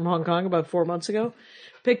came back from Hong Kong about 4 months ago,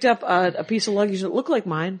 picked up a piece of luggage that looked like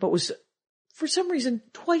mine, but was for some reason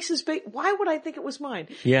twice as big. Why would I think it was mine?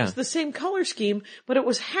 Yeah. It was the same color scheme, but it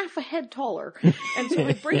was half a head taller. And so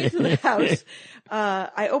I bring it to the house.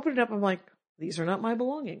 I open it up. I'm like, these are not my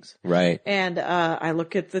belongings. Right. And I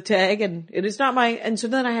look at the tag, and it is not mine. And so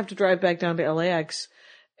then I have to drive back down to LAX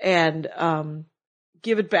and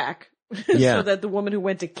give it back. So that the woman who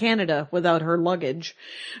went to Canada without her luggage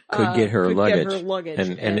could get her luggage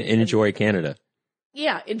and enjoy Canada.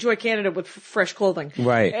 Yeah, enjoy Canada with fresh clothing.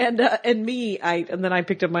 Right. And then I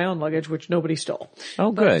picked up my own luggage, which nobody stole.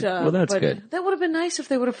 Oh, good. Well, that's good. That would have been nice if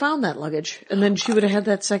they would have found that luggage, and then she would have had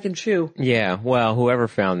that second shoe. Yeah. Well, whoever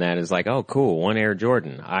found that is like, oh, cool, one Air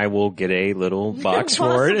Jordan. I will get a little box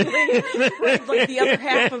for it. Right, like the other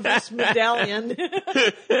half of this medallion.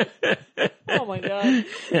 Oh my God.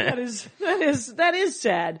 That is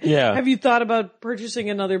sad. Yeah. Have you thought about purchasing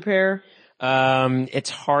another pair? It's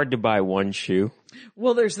hard to buy one shoe.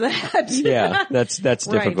 Well, there's that. Yeah, that's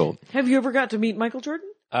difficult. Have you ever got to meet Michael Jordan?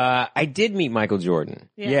 I did meet Michael Jordan.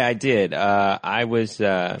 Yeah, I did. I was,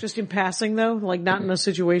 just in passing though, like not in a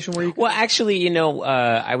situation where you could... Well, actually,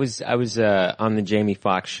 I was on the Jamie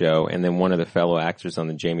Foxx show, and then one of the fellow actors on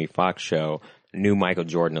the Jamie Foxx show knew Michael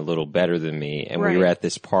Jordan a little better than me, and we were at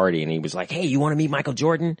this party, and he was like, hey, you want to meet Michael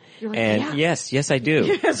Jordan? You're like, and yes, I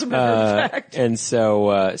do. As a matter of fact. And so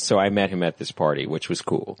I met him at this party, which was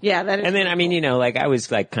cool. Yeah, that is. And then, I mean, I was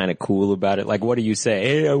like kind of cool about it. Like, what do you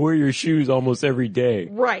say? Hey, I wear your shoes almost every day.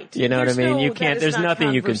 Right. You know what I mean? You can't, there's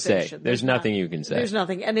nothing you can say. conversation. There's nothing you can say. There's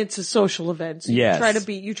nothing. And it's a social event. So Yes.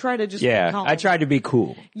 you try to just be calm. I tried to be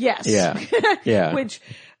cool. Yes. Yeah. Yeah. Which,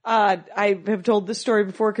 I have told this story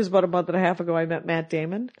before because about a month and a half ago I met Matt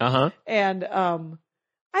Damon. Uh-huh. And,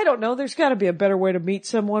 I don't know, there's gotta be a better way to meet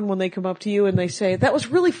someone when they come up to you and they say, that was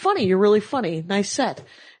really funny, you're really funny, nice set.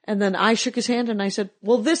 And then I shook his hand and I said,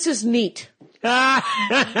 well, this is neat. Not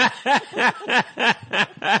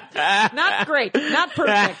great, not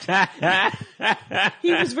perfect.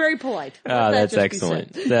 He was very polite. Oh, that's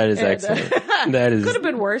excellent. That is excellent. That is could have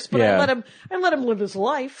been worse, but I let him live his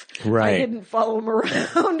life. Right. I didn't follow him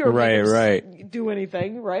around or make him do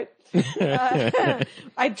anything. Right.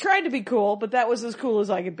 I tried to be cool, but that was as cool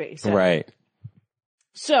as I could be. So. Right.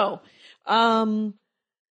 So,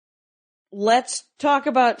 let's talk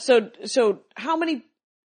about so how many.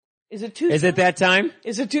 Is it 2? Is it that time?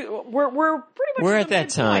 Is it 2? We're pretty much. We're at that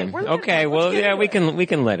time. Okay. Well, yeah, we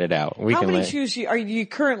can let it out. How many shoes are you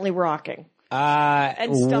currently rocking?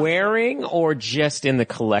 Wearing or just in the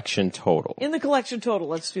collection total? In the collection total.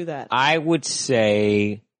 Let's do that. I would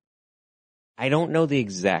say, I don't know the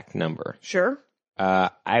exact number. Sure.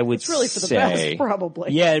 I would it's really for the say, best,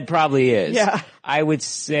 probably. Yeah, it probably is. Yeah. I would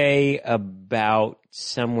say about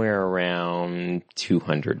somewhere around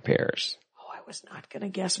 200 pairs. I was not going to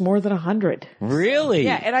guess more than 100. Really?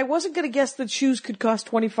 Yeah, and I wasn't going to guess that shoes could cost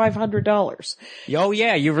 $2,500. Oh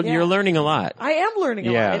yeah, you're learning a lot. I am learning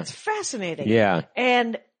a lot. It's fascinating. Yeah.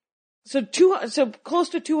 And So close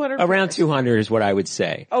to 200. Around 200 is what I would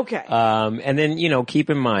say. Okay. And then, keep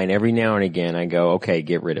in mind, every now and again I go, okay,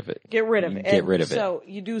 get rid of it. Get rid of it. Get rid of it. So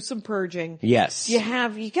you do some purging. Yes. You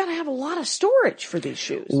gotta have a lot of storage for these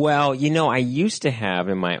shoes. Well, I used to have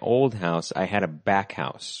in my old house, I had a back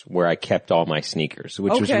house where I kept all my sneakers,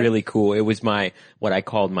 which was really cool. It was what I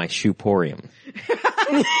called my shoeporium.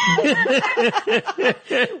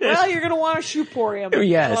 Well, you're going to want a shoeporium.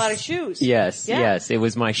 Yes. A lot of shoes. Yes. It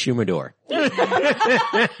was my humidor.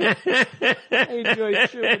 I enjoy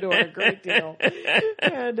Troubadour a great deal.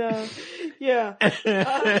 And,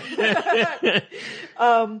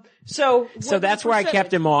 so that's where I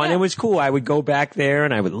kept them on. Yeah. It was cool. I would go back there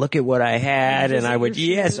and I would look at what I had and I would,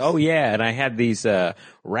 shoes. and I had these,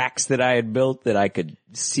 racks that I had built that I could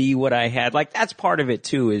see what I had. Like that's part of it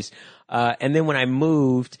too is, and then when I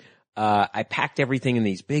moved, I packed everything in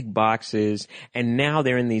these big boxes and now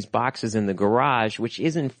they're in these boxes in the garage, which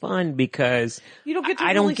isn't fun because you don't get to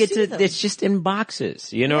I don't get to, them. it's just in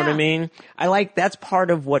boxes. You know what I mean? That's part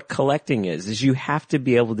of what collecting is you have to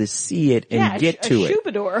be able to see it and get to it. A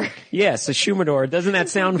troubadour. Yes, a humidor. Doesn't that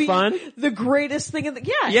sound fun? The greatest thing in the,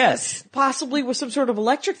 Yes. Possibly with some sort of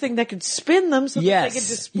electric thing that could spin them so that they could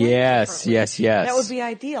display Yes. That would be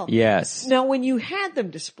ideal. Yes. Now when you had them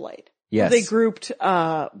displayed, yes. Were they grouped,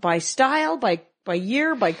 by style, by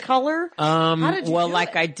year, by color? How did you do like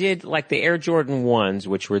it? I did, like the Air Jordan 1s,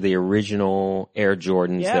 which were the original Air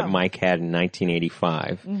Jordans that Mike had in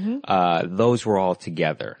 1985. Those were all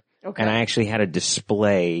together. Okay. And I actually had a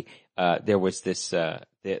display, there was this,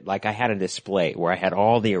 I had a display where I had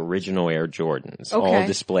all the original Air Jordans all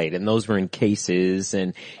displayed, and those were in cases,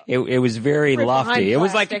 and it was very lofty. It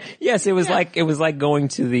was like, it was like going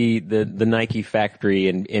to the Nike factory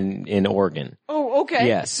in Oregon. Oh, okay.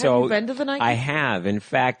 Yes. So have you been to the Nike? I have. In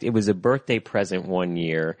fact, it was a birthday present one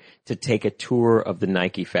year to take a tour of the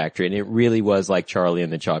Nike factory, and it really was like Charlie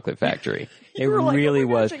and the Chocolate Factory. It really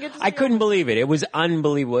was. I couldn't believe it. It was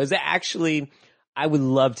unbelievable. It was actually, I would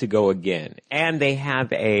love to go again. And they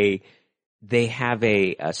have a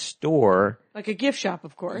store. Like a gift shop,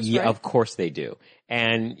 of course. Yeah, right? of course they do.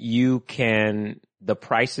 And the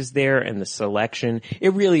prices there and the selection,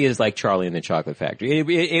 it really is like Charlie and the Chocolate Factory.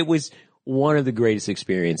 It was one of the greatest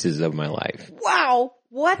experiences of my life. Wow.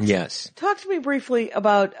 What? Yes. Talk to me briefly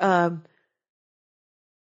about,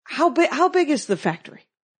 how big is the factory?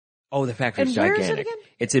 Oh, the factory's And where gigantic. is it again?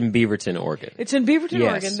 It's in Beaverton, Oregon. It's in Beaverton,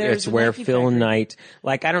 Oregon. There's It's where Nike Phil factory. Knight,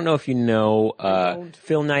 I don't know if you know,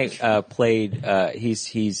 Phil Knight, played,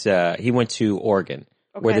 he went to Oregon,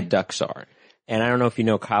 where the Ducks are. And I don't know if you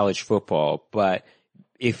know college football, but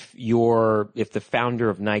if the founder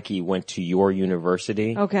of Nike went to your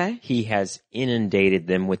university, he has inundated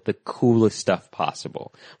them with the coolest stuff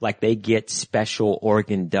possible. Like they get special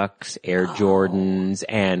Oregon Ducks Air Jordans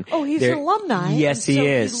and he's an alumni. Yes, he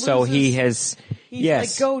is. So he has, he's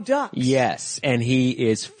like, go Ducks. Yes, and he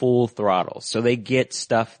is full throttle. So they get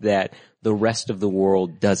stuff that the rest of the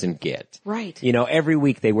world doesn't get. Right. Every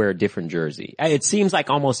week they wear a different jersey. It seems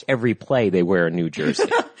like almost every play they wear a new jersey.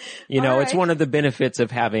 It's one of the benefits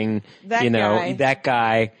of having, that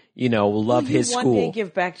guy, love his school. Will you one day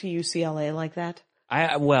give back to UCLA like that?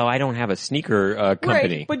 I don't have a sneaker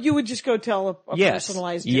company. Right, but you would just go tell a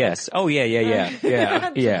personalized joke. Yes. Oh, yeah. To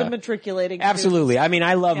the matriculating Absolutely. students. I mean,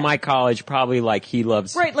 I love my college probably like he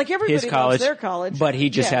loves like everybody his college, loves their college. but he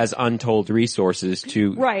just has untold resources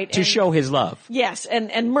to show his love. Yes,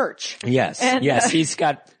 and merch. Yes, and, he's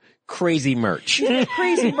got crazy merch.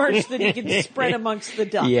 Crazy merch that he can spread amongst the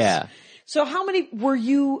Ducks. Yeah. So how many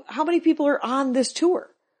people are on this tour?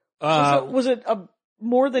 Was it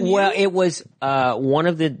more than you? Well, it was one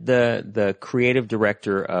of the creative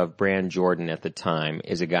director of Brand Jordan at the time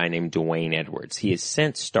is a guy named Dwayne Edwards. He has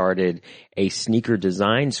since started a sneaker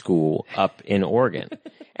design school up in Oregon.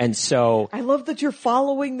 And so I love that you're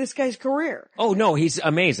following this guy's career. Oh no, he's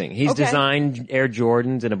amazing. He's designed Air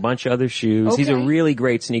Jordans and a bunch of other shoes. He's a really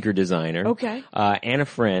great sneaker designer. Okay. And a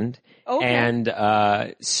friend. Okay.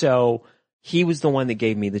 And so he was the one that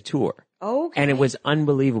gave me the tour. Okay. And it was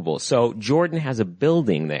unbelievable. So Jordan has a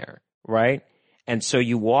building there, right? And so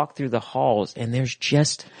you walk through the halls and there's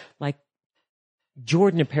just like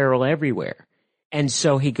Jordan apparel everywhere. And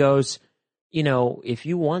so he goes, if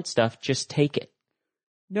you want stuff, just take it.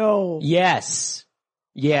 No. Yes.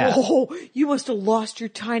 Yeah. Oh, you must have lost your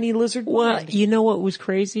tiny lizard Well, mind. you know what was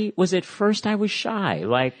crazy? Was at first I was shy.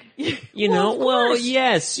 Like, you Well, know, of course.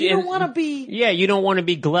 yes. You don't want to be... Yeah, you don't want to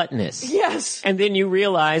be gluttonous. Yes. And then you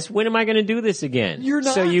realize, when am I going to do this again? You're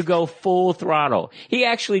not. So you go full throttle. He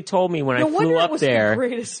actually told me when I flew up there. The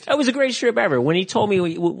greatest. It was the greatest trip ever. When he told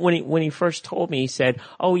me, when he first told me, he said,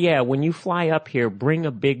 "Oh yeah, when you fly up here, bring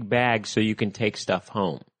a big bag so you can take stuff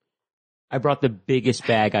home." I brought the biggest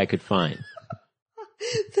bag I could find.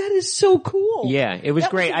 That is so cool. Yeah, it was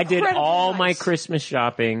great. I did all my Christmas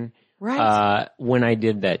shopping when I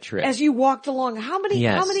did that trip. As you walked along, how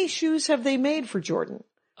many shoes have they made for Jordan?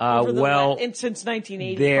 Since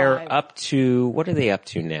 1985. They're up to, what are they up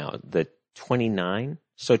to now? The 29?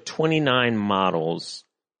 So 29 models.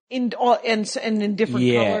 In different colors.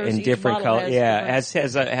 Yeah, in different colors. Yeah,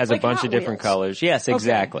 has a bunch of different colors. Yes,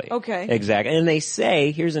 exactly. Okay. Exactly. And they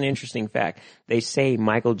say, here's an interesting fact. They say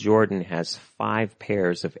Michael Jordan has 5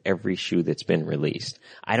 pairs of every shoe that's been released.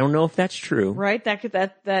 I don't know if that's true. Right? That just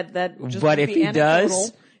but if he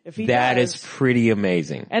does, that is pretty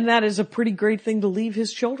amazing. And that is a pretty great thing to leave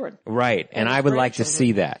his children. Right. And I would like to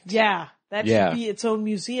see that. Yeah. That should be its own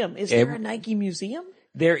museum. Is there a Nike museum?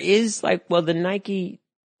 There is the Nike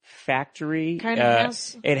factory kind of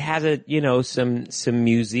has. It has some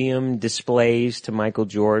museum displays to Michael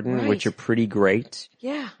Jordan, which are pretty great.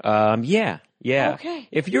 Yeah. Yeah. Okay.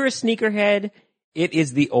 If you're a sneakerhead, it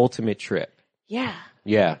is the ultimate trip. Yeah.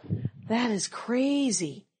 Yeah. That is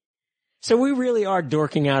crazy. So we really are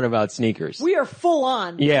dorking out about sneakers. We are full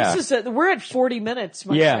on. Yeah. We're at 40 minutes,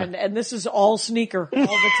 my friend, and this is all sneaker all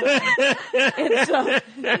the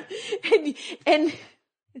time. and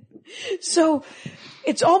so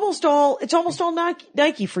it's almost all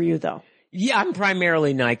Nike for you though. Yeah, I'm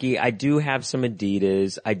primarily Nike. I do have some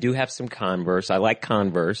Adidas. I do have some Converse. I like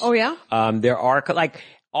Converse. Oh yeah? There are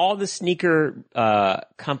all the sneaker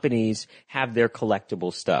companies have their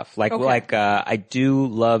collectible stuff. I do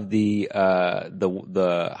love the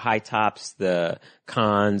high tops, the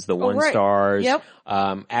Cons, the one stars. Yep.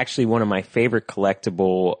 Actually one of my favorite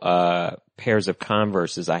collectible pairs of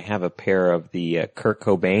Converses, I have a pair of the Kurt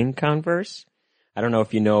Cobain Converse. I don't know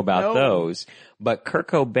if you know about those, but Kurt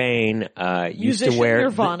Cobain used to wear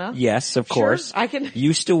Nirvana. Yes, of course. I can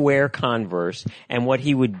used to wear Converse, and what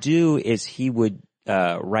he would do is he would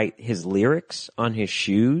write his lyrics on his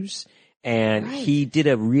shoes, and he did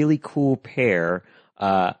a really cool pair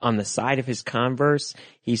on the side of his Converse.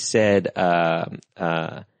 He said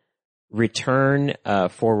return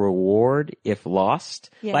for reward if lost.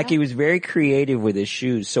 Yeah. Like, he was very creative with his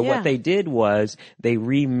shoes. So what they did was they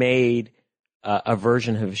remade a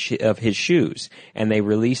version of his shoes, and they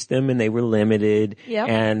released them, and they were limited. Yep.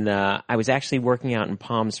 And I was actually working out in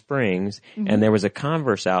Palm Springs, and there was a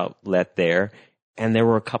Converse outlet there, and there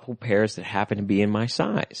were a couple pairs that happened to be in my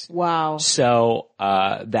size. Wow. So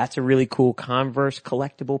that's a really cool Converse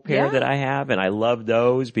collectible pair that I have, and I love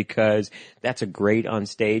those because that's a great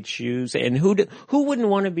on-stage shoes. And who wouldn't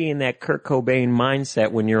want to be in that Kurt Cobain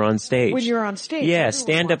mindset when you're on stage? When you're on stage. Yeah,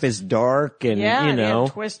 stand-up is dark and,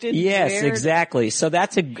 twisted. Yes, weird. Exactly. So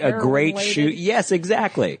that's a great shoe. Yes,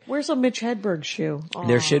 exactly. Where's a Mitch Hedberg shoe?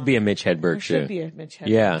 There should be a Mitch Hedberg shoe. There should be a Mitch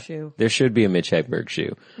Hedberg shoe. There should be a Mitch Hedberg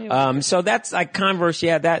shoe. So that's like Converse.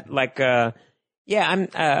 Yeah,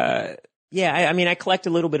 I mean, I collect a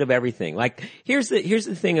little bit of everything. Like, here's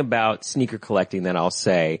the thing about sneaker collecting that I'll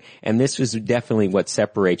say, and this was definitely what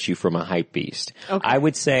separates you from a hype beast. Okay. I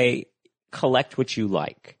would say collect what you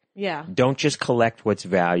like. Yeah. Don't just collect what's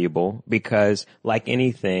valuable, because like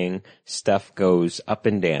anything, stuff goes up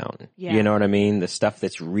and down. Yeah. You know what I mean? The stuff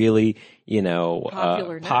that's really,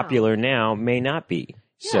 popular now may not be.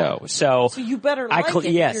 Yeah. So you better like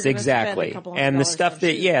it. Yes, exactly. And the stuff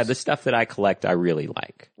that I collect, I really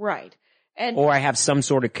like. Right. Or I have some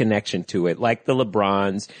sort of connection to it, like the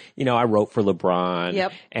LeBrons. I wrote for LeBron.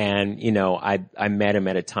 Yep. And, I met him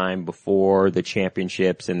at a time before the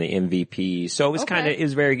championships and the MVP. So it was it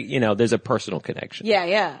was very, there's a personal connection. Yeah,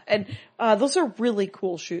 yeah. And, those are really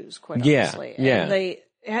cool shoes, quite honestly. Yeah.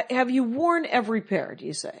 And have you worn every pair, do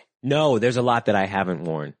you say? No, there's a lot that I haven't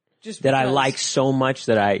worn. Just that I like so much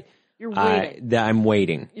that I'm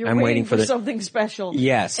waiting. You're waiting for something special.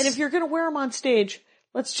 Yes. And if you're going to wear them on stage,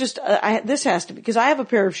 let's just, this has to be, because I have a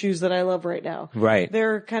pair of shoes that I love right now. Right.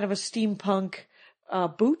 They're kind of a steampunk,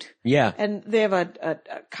 boot. Yeah. And they have a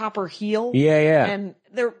copper heel. Yeah. And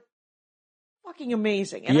they're fucking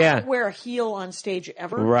amazing. And I don't wear a heel on stage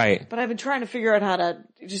ever. Right. But I've been trying to figure out how to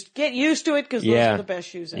just get used to it, because those are the best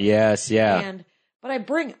shoes ever. Yes, yeah. But I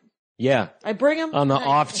bring them. Yeah. I bring them. On the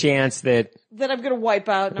off chance that that I'm going to wipe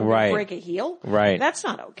out and I'm going to break a heel. Right. That's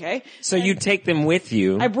not okay. So you take them with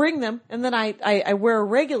you. I bring them, and then I wear a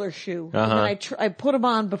regular shoe, and then I put them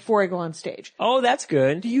on before I go on stage. Oh, that's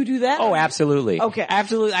good. Do you do that? Oh, absolutely. Okay.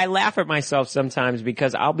 Absolutely. I laugh at myself sometimes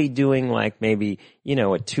because I'll be doing like maybe, a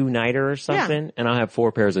 2-nighter or something, and I'll have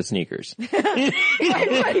 4 pairs of sneakers. right.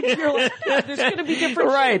 You're like, there's going to be different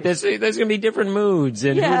Right. shoes. There's going to be different moods,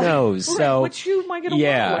 and who knows. Right. So what shoe am I going to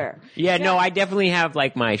wear? Yeah, no, I definitely have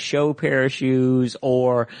like my show pair of shoes,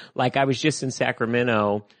 or like I was just in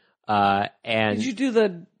Sacramento, and did you do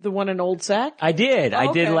the one in Old Sac? I did.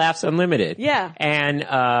 I did Laughs Unlimited. Yeah.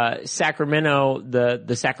 And Sacramento,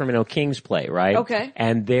 the Sacramento Kings play, right? Okay.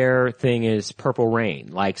 And their thing is Purple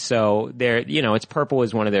Rain. Like, so they're, it's purple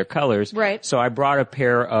is one of their colors. Right. So I brought a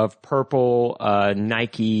pair of purple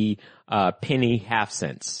Nike penny half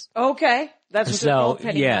cents. Okay. That's what they're called,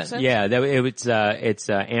 penny half cents? Yeah. It's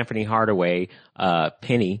Anthony Hardaway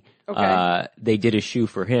penny. Okay. They did a shoe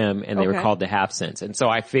for him, and they were called the half cents. And so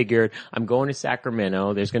I figured, I'm going to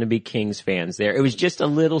Sacramento. There's going to be Kings fans there. It was just a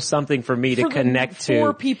little something for me to connect to.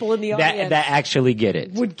 4 people in the audience that actually get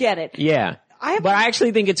it. would get it. Yeah. But I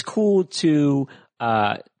actually think it's cool to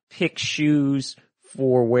pick shoes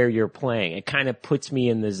for where you're playing. It kind of puts me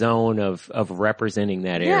in the zone of representing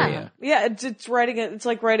that area. Yeah, it's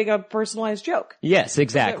like writing a personalized joke. Yes,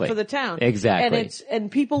 exactly. For the town. Exactly. And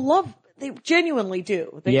people love, they genuinely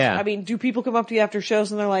do. I mean, do people come up to you after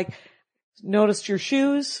shows and they're like, noticed your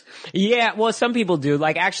shoes? Yeah, well, some people do.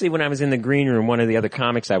 Like, actually, when I was in the green room, one of the other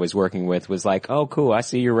comics I was working with was like, oh, cool, I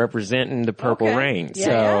see you're representing the Purple Rain.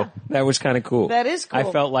 So that was kind of cool. That is cool.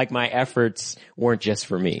 I felt like my efforts weren't just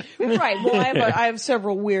for me. Right. Well, I have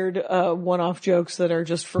several weird one-off jokes that are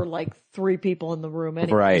just for like 3 people in the room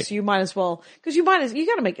anyway. Right. So you might as well, because you got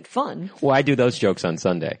to make it fun. Well, I do those jokes on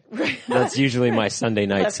Sunday. That's usually my Sunday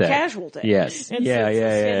night That's set. casual day. Yes. And Yeah.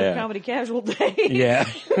 stand-up comedy casual day. Yeah.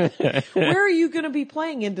 Where are you going to be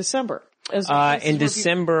playing in December? In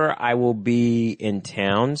December, I will be in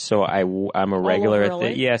town, so I'm a regular over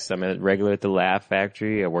LA? I'm a regular at the Laugh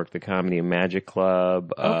Factory. I work the Comedy and Magic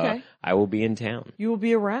Club. Okay. I will be in town. You will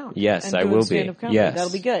be around. Yes, and I doing will be. stand-up comedy. Yes.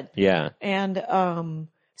 That'll be good. Yeah. And,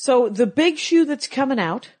 so the big shoe that's coming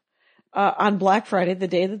out, on Black Friday, the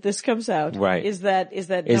day that this comes out. Right. Is the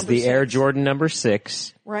the Air Jordan number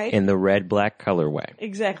 6. Right. In the red black colorway.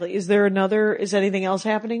 Exactly. Is anything else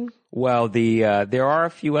happening? Well, there are a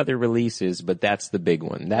few other releases, but that's the big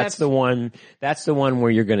one. That's the one where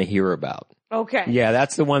you're going to hear about. Okay. Yeah,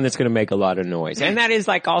 that's the one that's going to make a lot of noise. And that is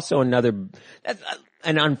like also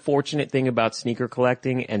an unfortunate thing about sneaker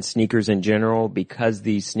collecting and sneakers in general, because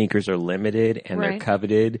these sneakers are limited and they're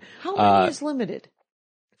coveted. How many is limited?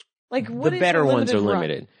 Like, what the is better the ones are run?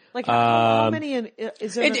 limited. Like, how many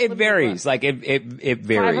is there? It varies. Like, it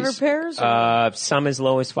varies. 500 pairs? Some as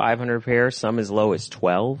low as 500 pairs, some as low as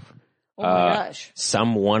 12. Oh my gosh.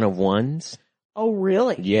 Some one of ones. Oh,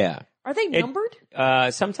 really? Yeah. Are they numbered?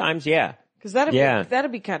 Sometimes, yeah. Because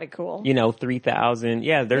that'd be kind of cool. 3,000.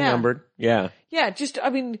 Yeah, they're numbered. Yeah. Yeah,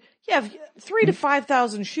 3,000 to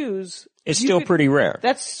 5,000 shoes. It's still pretty rare.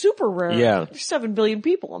 That's super rare. Yeah. There's 7 billion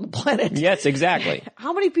people on the planet. Yes, exactly.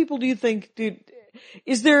 How many people do you think,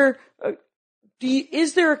 is there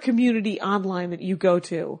a community online that you go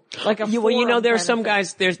to? Like a forum there are some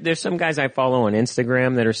guys, there's some guys I follow on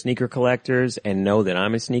Instagram that are sneaker collectors and know that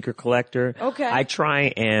I'm a sneaker collector. Okay. I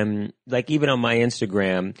try and, like, even on my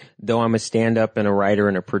Instagram, though I'm a stand-up and a writer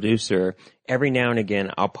and a producer, every now and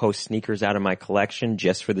again I'll post sneakers out of my collection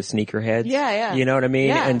just for the sneakerheads. Yeah. You know what I mean?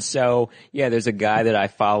 Yeah. And so, there's a guy that I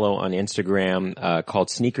follow on Instagram, called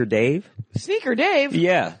Sneaker Dave. Sneaker Dave?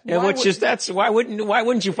 Yeah. Why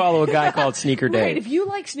wouldn't you follow a guy called Sneaker Dave? Right. If you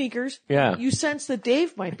like sneakers, you sense that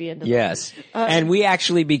Dave might be into them. Yes. And we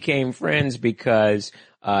actually became friends because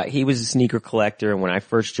he was a sneaker collector, and when I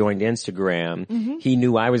first joined Instagram, he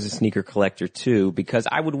knew I was a sneaker collector too, because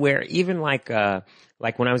I would wear, even like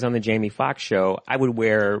when I was on the Jamie Foxx show, I would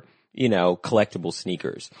wear, collectible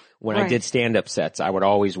sneakers. When I did stand-up sets, I would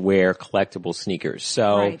always wear collectible sneakers.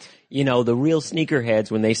 So, the real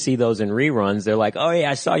sneakerheads, when they see those in reruns, they're like, oh yeah,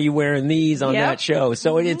 I saw you wearing these on that show.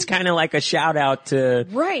 So it's kind of like a shout out to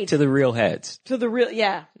the real heads. To the real,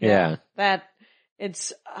 yeah. That's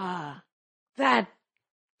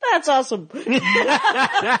awesome.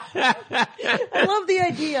 I love the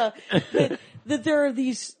idea that there are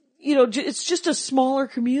these, it's just a smaller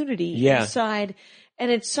community inside,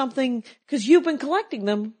 and it's something, because you've been collecting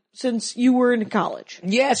them since you were in college.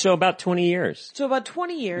 Yeah, so about 20 years.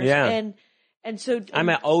 Yeah. And so I'm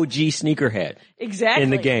an OG sneakerhead. Exactly. In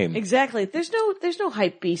the game. Exactly. There's no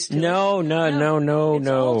hype beast to it. No.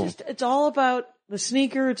 It's all about The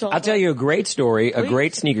sneaker, it's all I'll tell you a great story, a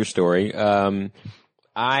great sneaker story.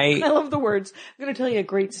 I love the words. I'm going to tell you a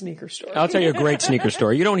great sneaker story. I'll tell you a great sneaker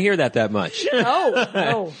story. You don't hear that much.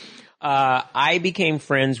 No. I became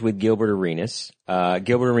friends with Gilbert Arenas.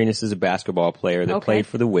 Gilbert Arenas is a basketball player that played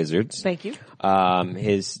for the Wizards. Thank you.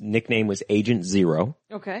 His nickname was Agent Zero.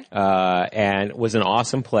 Okay. And was an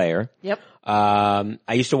awesome player. Yep.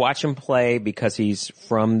 I used to watch him play because he's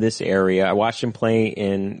from this area. I watched him play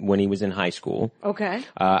when he was in high school. Okay.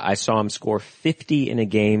 I saw him score 50 in a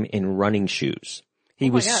game in running shoes. He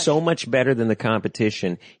was so much better than the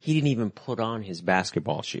competition, he didn't even put on his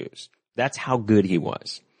basketball shoes. That's how good he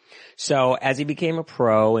was. So as he became a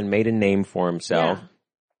pro and made a name for himself,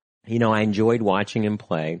 I enjoyed watching him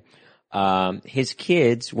play. His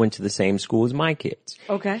kids went to the same school as my kids.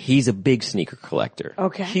 Okay. He's a big sneaker collector.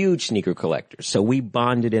 Okay. Huge sneaker collector. So we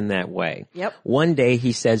bonded in that way. Yep. One day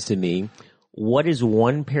he says to me, what is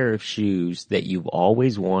one pair of shoes that you've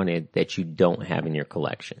always wanted that you don't have in your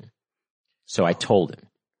collection? So I told him.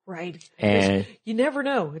 Right. And you never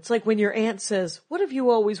know. It's like when your aunt says, what have you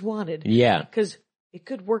always wanted? Yeah. Because it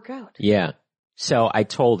could work out. Yeah. So I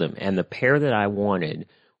told him, and the pair that I wanted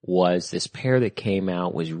was this pair that came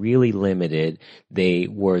out, was really limited. They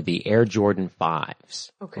were the Air Jordan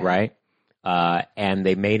 5s. Okay. Right? And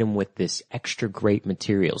they made them with this extra great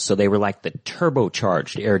material. So they were like the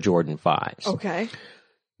turbocharged Air Jordan 5s. Okay.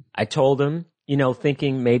 I told him,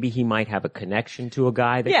 thinking maybe he might have a connection to a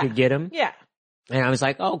guy that could get him. Yeah. And I was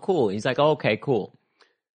like, oh, cool. He's like, oh, okay, cool.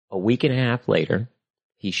 A week and a half later,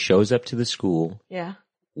 he shows up to the school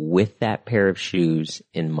with that pair of shoes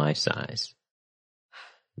in my size.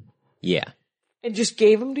 Yeah. And just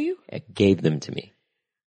gave them to you? It gave them to me.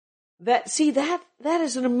 That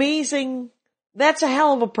is an amazing, that's a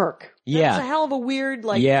hell of a perk. Yeah. That's a hell of a weird,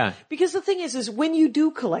 because the thing is when you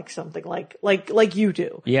do collect something like you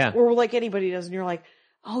do. Yeah. Or like anybody does, and you're like,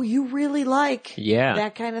 oh, you really like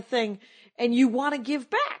that kind of thing. And you want to give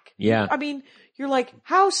back. Yeah. I mean, you're like,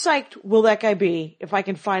 how psyched will that guy be if I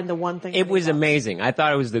can find the one thing? It was amazing. I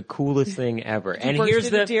thought it was the coolest thing ever. And here's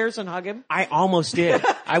the tears and hug him. I almost did.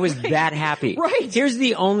 I was that happy. Right. Here's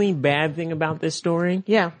the only bad thing about this story.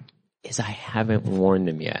 Yeah. Is I haven't worn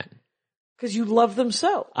them yet. Because you love them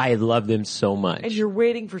so. I love them so much. And you're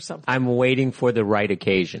waiting for something. I'm waiting for the right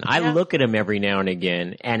occasion. I look at them every now and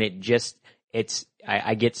again, and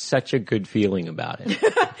I get such a good feeling about it.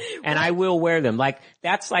 And I will wear them.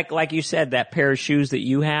 That's like you said, that pair of shoes that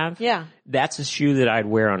you have. Yeah. That's a shoe that I'd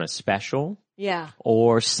wear on a special. Yeah.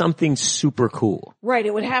 Or something super cool. Right.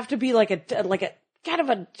 It would have to be like a kind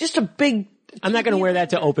of just a big. I'm not going to wear that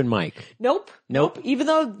to open mic. Nope. Even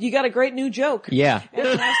though you got a great new joke. Yeah.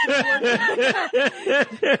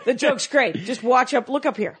 The joke's great. Just look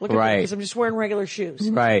up here. Look up here, because I'm just wearing regular shoes.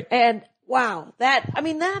 Right. And wow, that's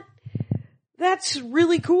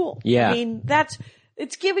really cool. Yeah. I mean,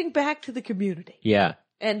 it's giving back to the community. Yeah.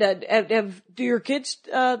 And do your kids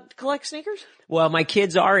collect sneakers? Well, my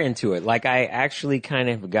kids are into it. I actually kind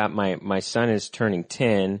of got my son is turning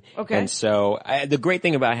 10. Okay. And so the great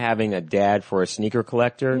thing about having a dad for a sneaker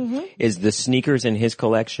collector is the sneakers in his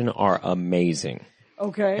collection are amazing.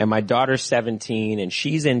 Okay. And my daughter's 17 and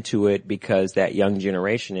she's into it because that young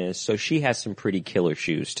generation is. So she has some pretty killer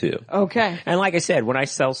shoes too. Okay. And like I said, when I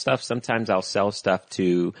sell stuff, sometimes I'll sell stuff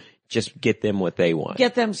to just get them what they want.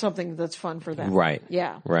 Get them something that's fun for them. Right.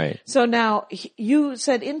 Yeah. Right. So now you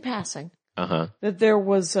said in passing that there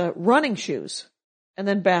was running shoes and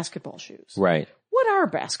then basketball shoes. Right. What are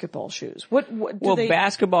basketball shoes?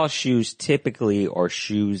 Basketball shoes typically are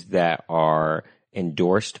shoes that are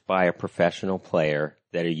endorsed by a professional player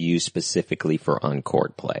that are used specifically for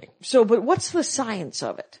on-court play. So, but what's the science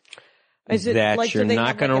of it? Is it that you're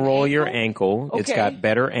not going to roll your ankle. Okay. It's got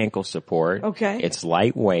better ankle support. Okay. It's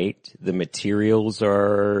lightweight. The materials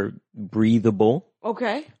are breathable.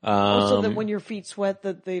 Okay. So that when your feet sweat,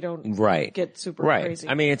 that they don't get super crazy.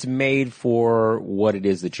 I mean, it's made for what it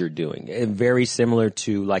is that you're doing. Very similar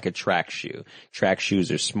to like a track shoe. Track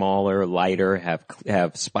shoes are smaller, lighter,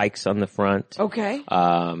 have spikes on the front. Okay.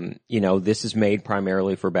 This is made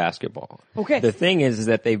primarily for basketball. Okay. The thing is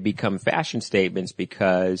that they've become fashion statements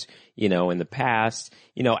because, in the past,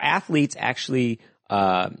 athletes actually,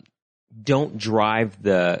 don't drive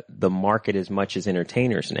the market as much as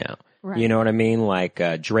entertainers now. Right. You know what I mean? Like,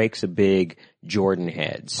 Drake's a big Jordan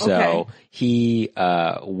head. So he,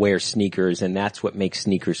 wears sneakers and that's what makes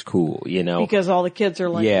sneakers cool, Because all the kids are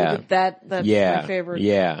like, look at that. That's my favorite.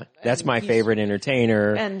 Yeah. That's my favorite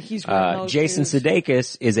entertainer. And he's wearing those Jason shoes.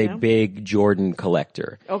 Sudeikis is a big Jordan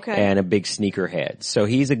collector. Okay. And a big sneaker head. So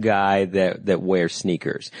he's a guy that wears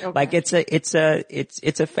sneakers. Okay. Like it's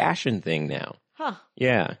a fashion thing now. Huh.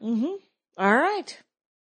 Yeah. Mm-hmm. All right.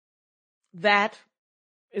 That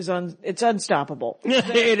is it's unstoppable.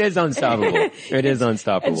 It is unstoppable. It is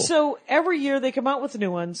unstoppable. And so every year they come out with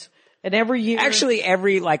new ones. And every year, actually,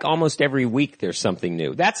 almost every week, there's something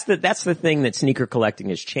new. That's the thing that sneaker collecting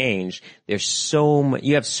has changed. There's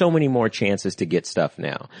you have so many more chances to get stuff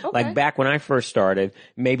now. Okay. Like back when I first started,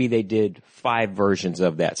 maybe they did 5 versions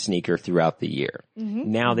of that sneaker throughout the year.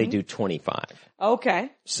 Now they do 25. Okay.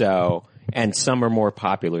 So, and some are more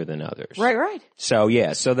popular than others. Right. So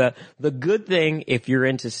yeah, so the good thing, if you're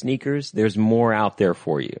into sneakers, there's more out there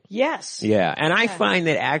for you. Yes. Yeah, and I find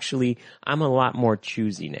that actually I'm a lot more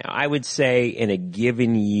choosy now. I would say in a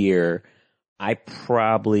given year, I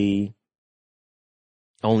probably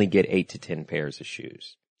only get 8 to 10 pairs of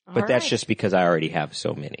shoes. But that's just because I already have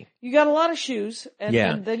so many. You got a lot of shoes, and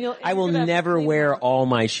then I will never wear all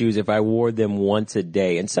my shoes if I wore them once a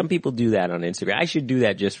day. And some people do that on Instagram. I should do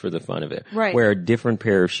that just for the fun of it. Right. Wear a different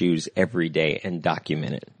pair of shoes every day and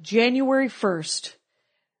document it. January 1st,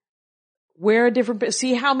 wear a different,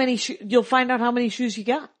 see how many you'll find out how many shoes you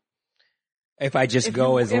got. If I just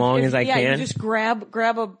go as long as I can? Yeah, you just grab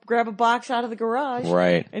a box out of the garage.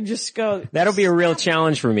 Right. And just go. That'll be a real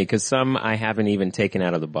challenge for me because some I haven't even taken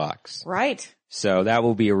out of the box. Right. So that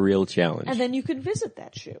will be a real challenge. And then you can visit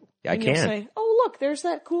that shoe. I and can. You'll say, oh look, there's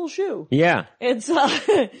that cool shoe. Yeah. It's,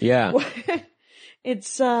 yeah.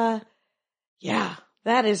 It's, yeah,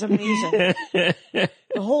 that is amazing. The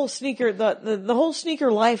whole sneaker, the whole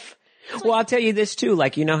sneaker life. Well, I'll tell you this too,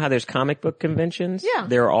 like, you know how there's comic book conventions? Yeah.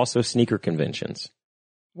 There are also sneaker conventions.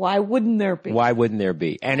 Why wouldn't there be? Why wouldn't there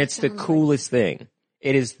be? And it's the coolest thing.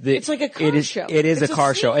 It's like a car show. It is a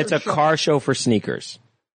car show. It's a show. car show for sneakers.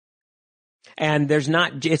 And it's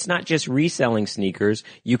not just reselling sneakers.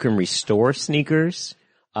 You can restore sneakers.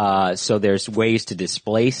 So there's ways to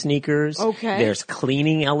display sneakers. Okay. There's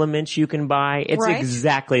cleaning elements you can buy. It's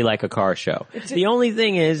exactly like a car show. The only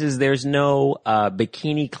thing is there's no,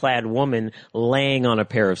 bikini clad woman laying on a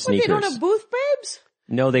pair of sneakers. They don't have booth babes?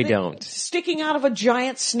 No, they don't. Sticking out of a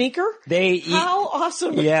giant sneaker? How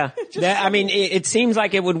awesome. Yeah. It seems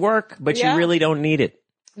like it would work, but you really don't need it.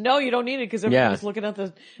 No, you don't need it because everyone's looking at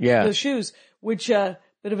the shoes, which,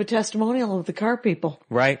 bit of a testimonial of the car people.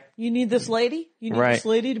 Right. You need this lady? You need this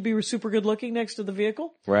lady to be super good looking next to the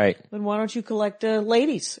vehicle? Right. Then why don't you collect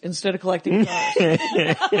ladies instead of collecting cars?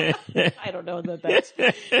 I don't know I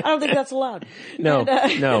don't think that's allowed. No,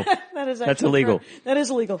 no. That's illegal. That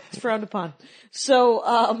is illegal. It's frowned upon.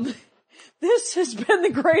 So, this has been the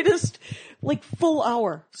greatest, full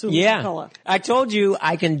hour. Suli McCullough. I told you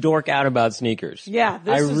I can dork out about sneakers. Yeah.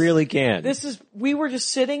 I really can. We were just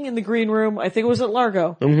sitting in the green room. I think it was at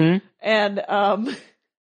Largo. Mm-hmm. And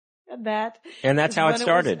that's how it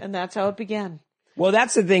started. And that's how it began. Well,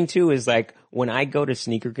 that's the thing too, is when I go to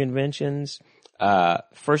sneaker conventions,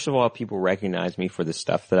 first of all, people recognize me for the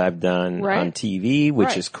stuff that I've done on TV,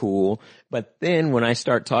 which is cool. But then when I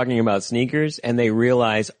start talking about sneakers and they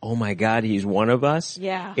realize, oh my God, he's one of us.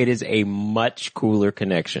 Yeah. It is a much cooler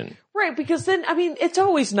connection. Right, because then, it's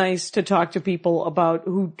always nice to talk to people about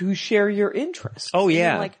who share your interests. Oh,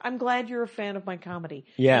 yeah. I'm glad you're a fan of my comedy.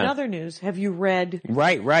 Yeah. In other news, have you read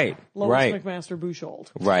Right. Lois McMaster Buchholz?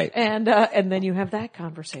 Right. And then you have that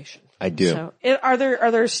conversation. I do. So, are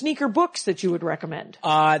there sneaker books that you would recommend?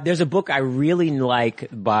 There's a book I really like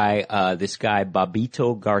by, this guy,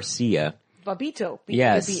 Babito Garcia. Babito.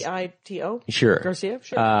 Yes. B-I-T-O? Sure. Garcia?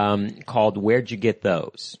 Sure. Called Where'd You Get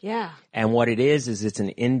Those? Yeah. And what it is it's an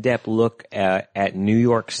in-depth look at New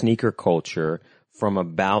York sneaker culture from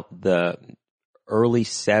about the early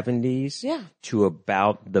 70s to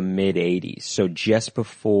about the mid 80s. So just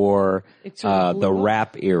before the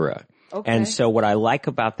rap era. Okay. And so what I like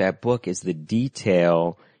about that book is the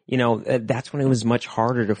detail. That's when it was much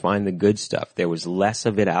harder to find the good stuff. There was less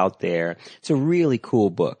of it out there. It's a really cool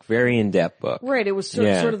book, very in-depth book. Right. It was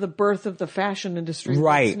sort of the birth of the fashion industry.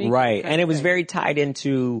 Right. And it was very tied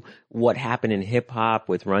into what happened in hip hop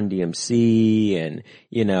with Run DMC and,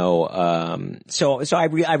 so I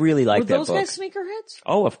really like that book. Were those guys sneakerheads?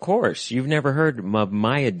 Oh, of course. You've never heard of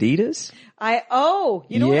My Adidas? I have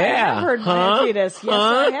heard My Adidas. Yes,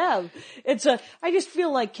 I have. I just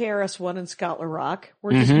feel like KRS-One and Scott LaRock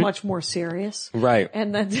were just much more serious. Right.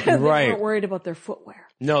 And then they weren't worried about their footwear.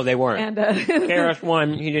 No, they weren't. And,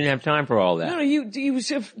 KRS-One, he didn't have time for all that. No, he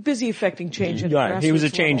was busy affecting change. Right. He was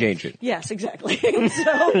a change agent. Yes, exactly.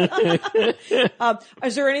 So,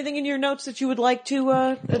 is there anything in your notes that you would like to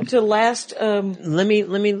last? Let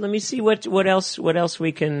me see what else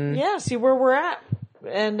we can. Yeah, see where we're at.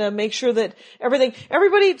 And make sure that everybody,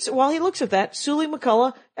 while he looks at that, Suli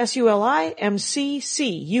McCullough,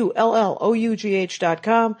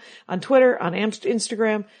 SulimcCullough.com, on Twitter, on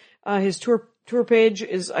Instagram. His tour page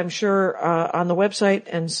is, I'm sure, on the website,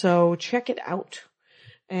 and so check it out.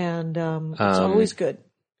 And it's always good.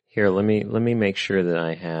 Here, let me make sure that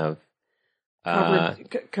I have.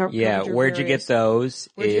 Where'd you get those?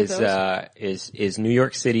 Is New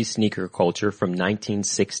York City sneaker culture from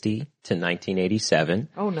 1960 to 1987.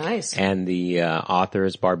 Oh, nice. And the author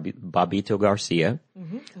is Babito Garcia.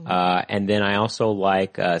 And then I also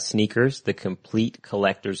like Sneakers, the Complete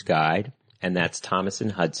Collector's Guide. And that's Thomas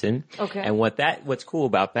and Hudson. Okay. And what's cool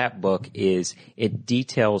about that book is it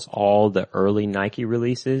details all the early Nike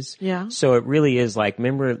releases. Yeah. So it really is like,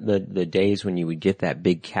 remember the days when you would get that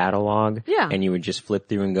big catalog? Yeah. And you would just flip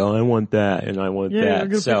through and go, I want that and I want that. Yeah, you're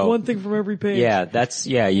gonna pick one thing from every page.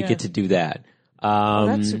 Yeah, you get to do that.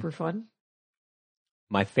 That's super fun.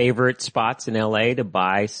 My favorite spots in LA to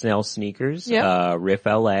buy Snell sneakers, Riff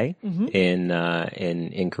LA in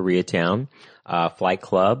Koreatown. Flight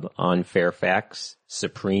Club on Fairfax,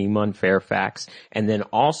 Supreme on Fairfax, and then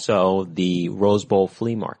also the Rose Bowl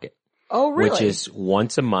Flea Market. Oh, really? Which is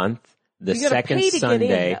once a month, the second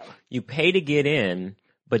Sunday. You pay to get in,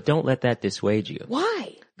 but don't let that dissuade you.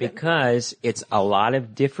 Why? Because it's a lot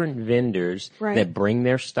of different vendors that bring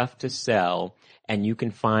their stuff to sell, and you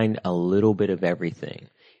can find a little bit of everything.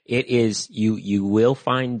 It is, you will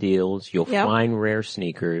find deals, you'll find rare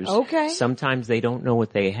sneakers. Okay. Sometimes they don't know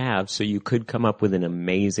what they have, so you could come up with an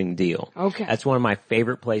amazing deal. Okay. That's one of my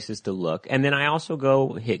favorite places to look. And then I also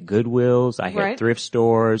go hit Goodwills, I hit thrift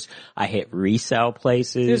stores, I hit resale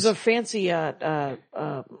places. There's a fancy,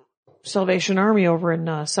 Salvation Army over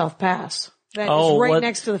in, South Pass. That is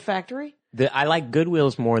next to the factory. I like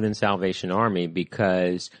Goodwills more than Salvation Army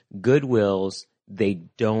because Goodwills, they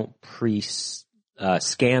don't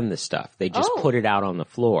scan the stuff. They just put it out on the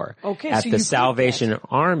floor. Okay, At the Salvation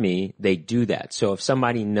Army, they do that. So if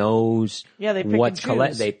somebody knows what's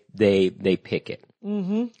they pick it.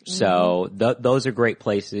 So those are great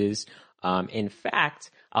places. In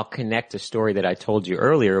fact, I'll connect a story that I told you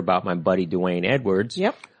earlier about my buddy Dwayne Edwards.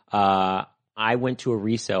 Yep. I went to a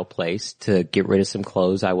resale place to get rid of some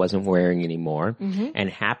clothes I wasn't wearing anymore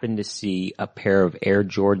and happened to see a pair of Air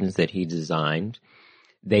Jordans that he designed.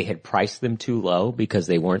 They had priced them too low because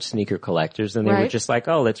they weren't sneaker collectors, and they were just like,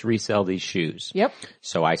 oh, let's resell these shoes. Yep.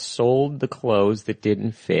 So I sold the clothes that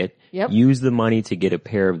didn't fit, used the money to get a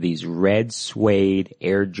pair of these red suede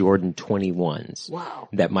Air Jordan 21s. Wow.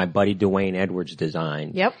 That my buddy Dwayne Edwards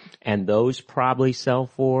designed. Yep. And those probably sell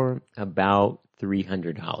for about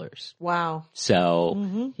 $300. Wow.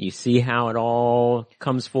 So you see how it all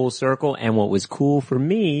comes full circle. And what was cool for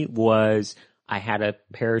me was I had a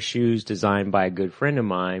pair of shoes designed by a good friend of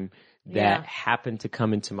mine that happened to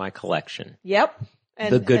come into my collection. Yep.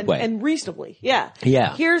 And, the good way. And reasonably. Yeah.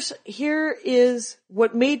 Yeah. Here is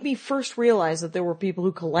what made me first realize that there were people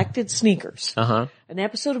who collected sneakers. An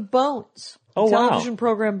episode of Bones. Oh, the television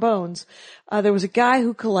program Bones. There was a guy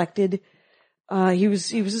who collected, he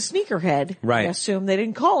was a sneakerhead. Right. I assume they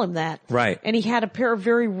didn't call him that. Right. And he had a pair of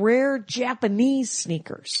very rare Japanese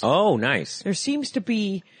sneakers. Oh, nice. There seems to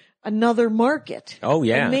be another market. Oh,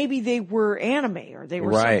 yeah. And maybe they were anime or they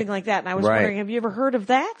were something like that. And I was wondering, have you ever heard of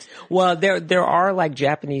that? Well, there are like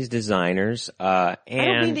Japanese designers, and I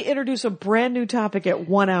don't mean to introduce a brand new topic at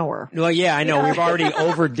 1 hour. Well, yeah, I know we've already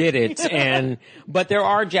overdid it, but there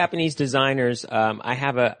are Japanese designers. I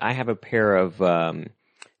have a pair of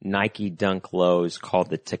Nike Dunk Lows called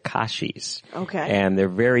the Takashis. Okay. And they're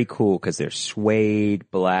very cool because they're suede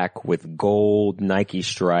black with gold Nike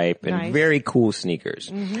stripe and very cool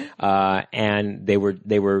sneakers. And they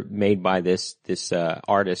were made by this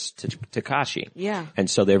artist Takashi. Yeah. And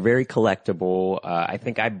so they're very collectible. I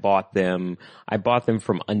think I bought them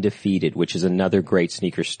from Undefeated, which is another great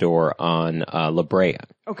sneaker store on La Brea.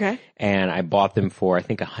 Okay. And I bought them for, I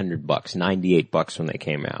think, $100, $98 when they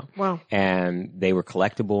came out. Wow. And they were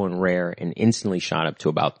collectible and rare and instantly shot up to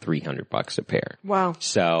about $300 a pair. Wow.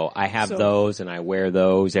 So I have those and I wear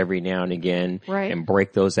those every now and again and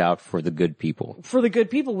break those out for the good people. For the good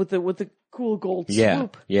people with the cool gold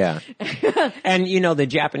swoop. Yeah. And the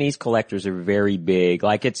Japanese collectors are very big.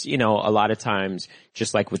 Like it's, a lot of times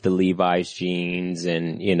just like with the Levi's jeans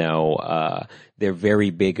and, they're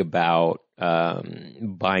very big about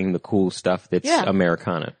buying the cool stuff that's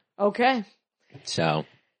Americana. Okay. So.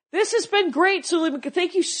 This has been great, Suli McCullough.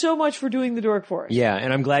 Thank you so much for doing the dork for us. Yeah,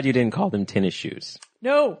 and I'm glad you didn't call them tennis shoes.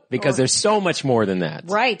 No. Because there's so much more than that.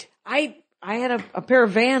 Right. I I had a pair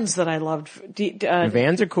of Vans that I loved.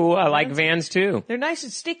 Vans are cool. I like Vans too. They're nice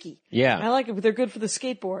and sticky. Yeah. I like it, but they're good for the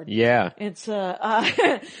skateboard. Yeah. It's,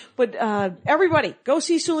 but everybody, go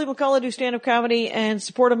see Suli McCullough do stand-up comedy and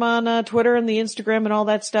support him on Twitter and the Instagram and all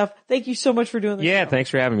that stuff. Thank you so much for doing this. Yeah, show. thanks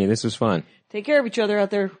for having me. This was fun. Take care of each other out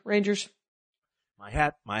there, Rangers. My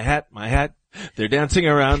hat, my hat, my hat. They're dancing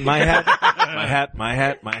around my hat. My hat, my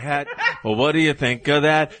hat, my hat. Well, what do you think of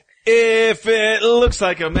that? If it looks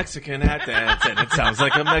like a Mexican hat dance and it sounds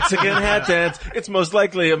like a Mexican hat dance, it's most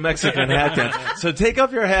likely a Mexican hat dance. So take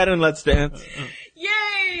off your hat and let's dance.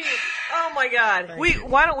 Yay! Oh my God.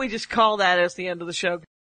 Why don't we just call that as the end of the show?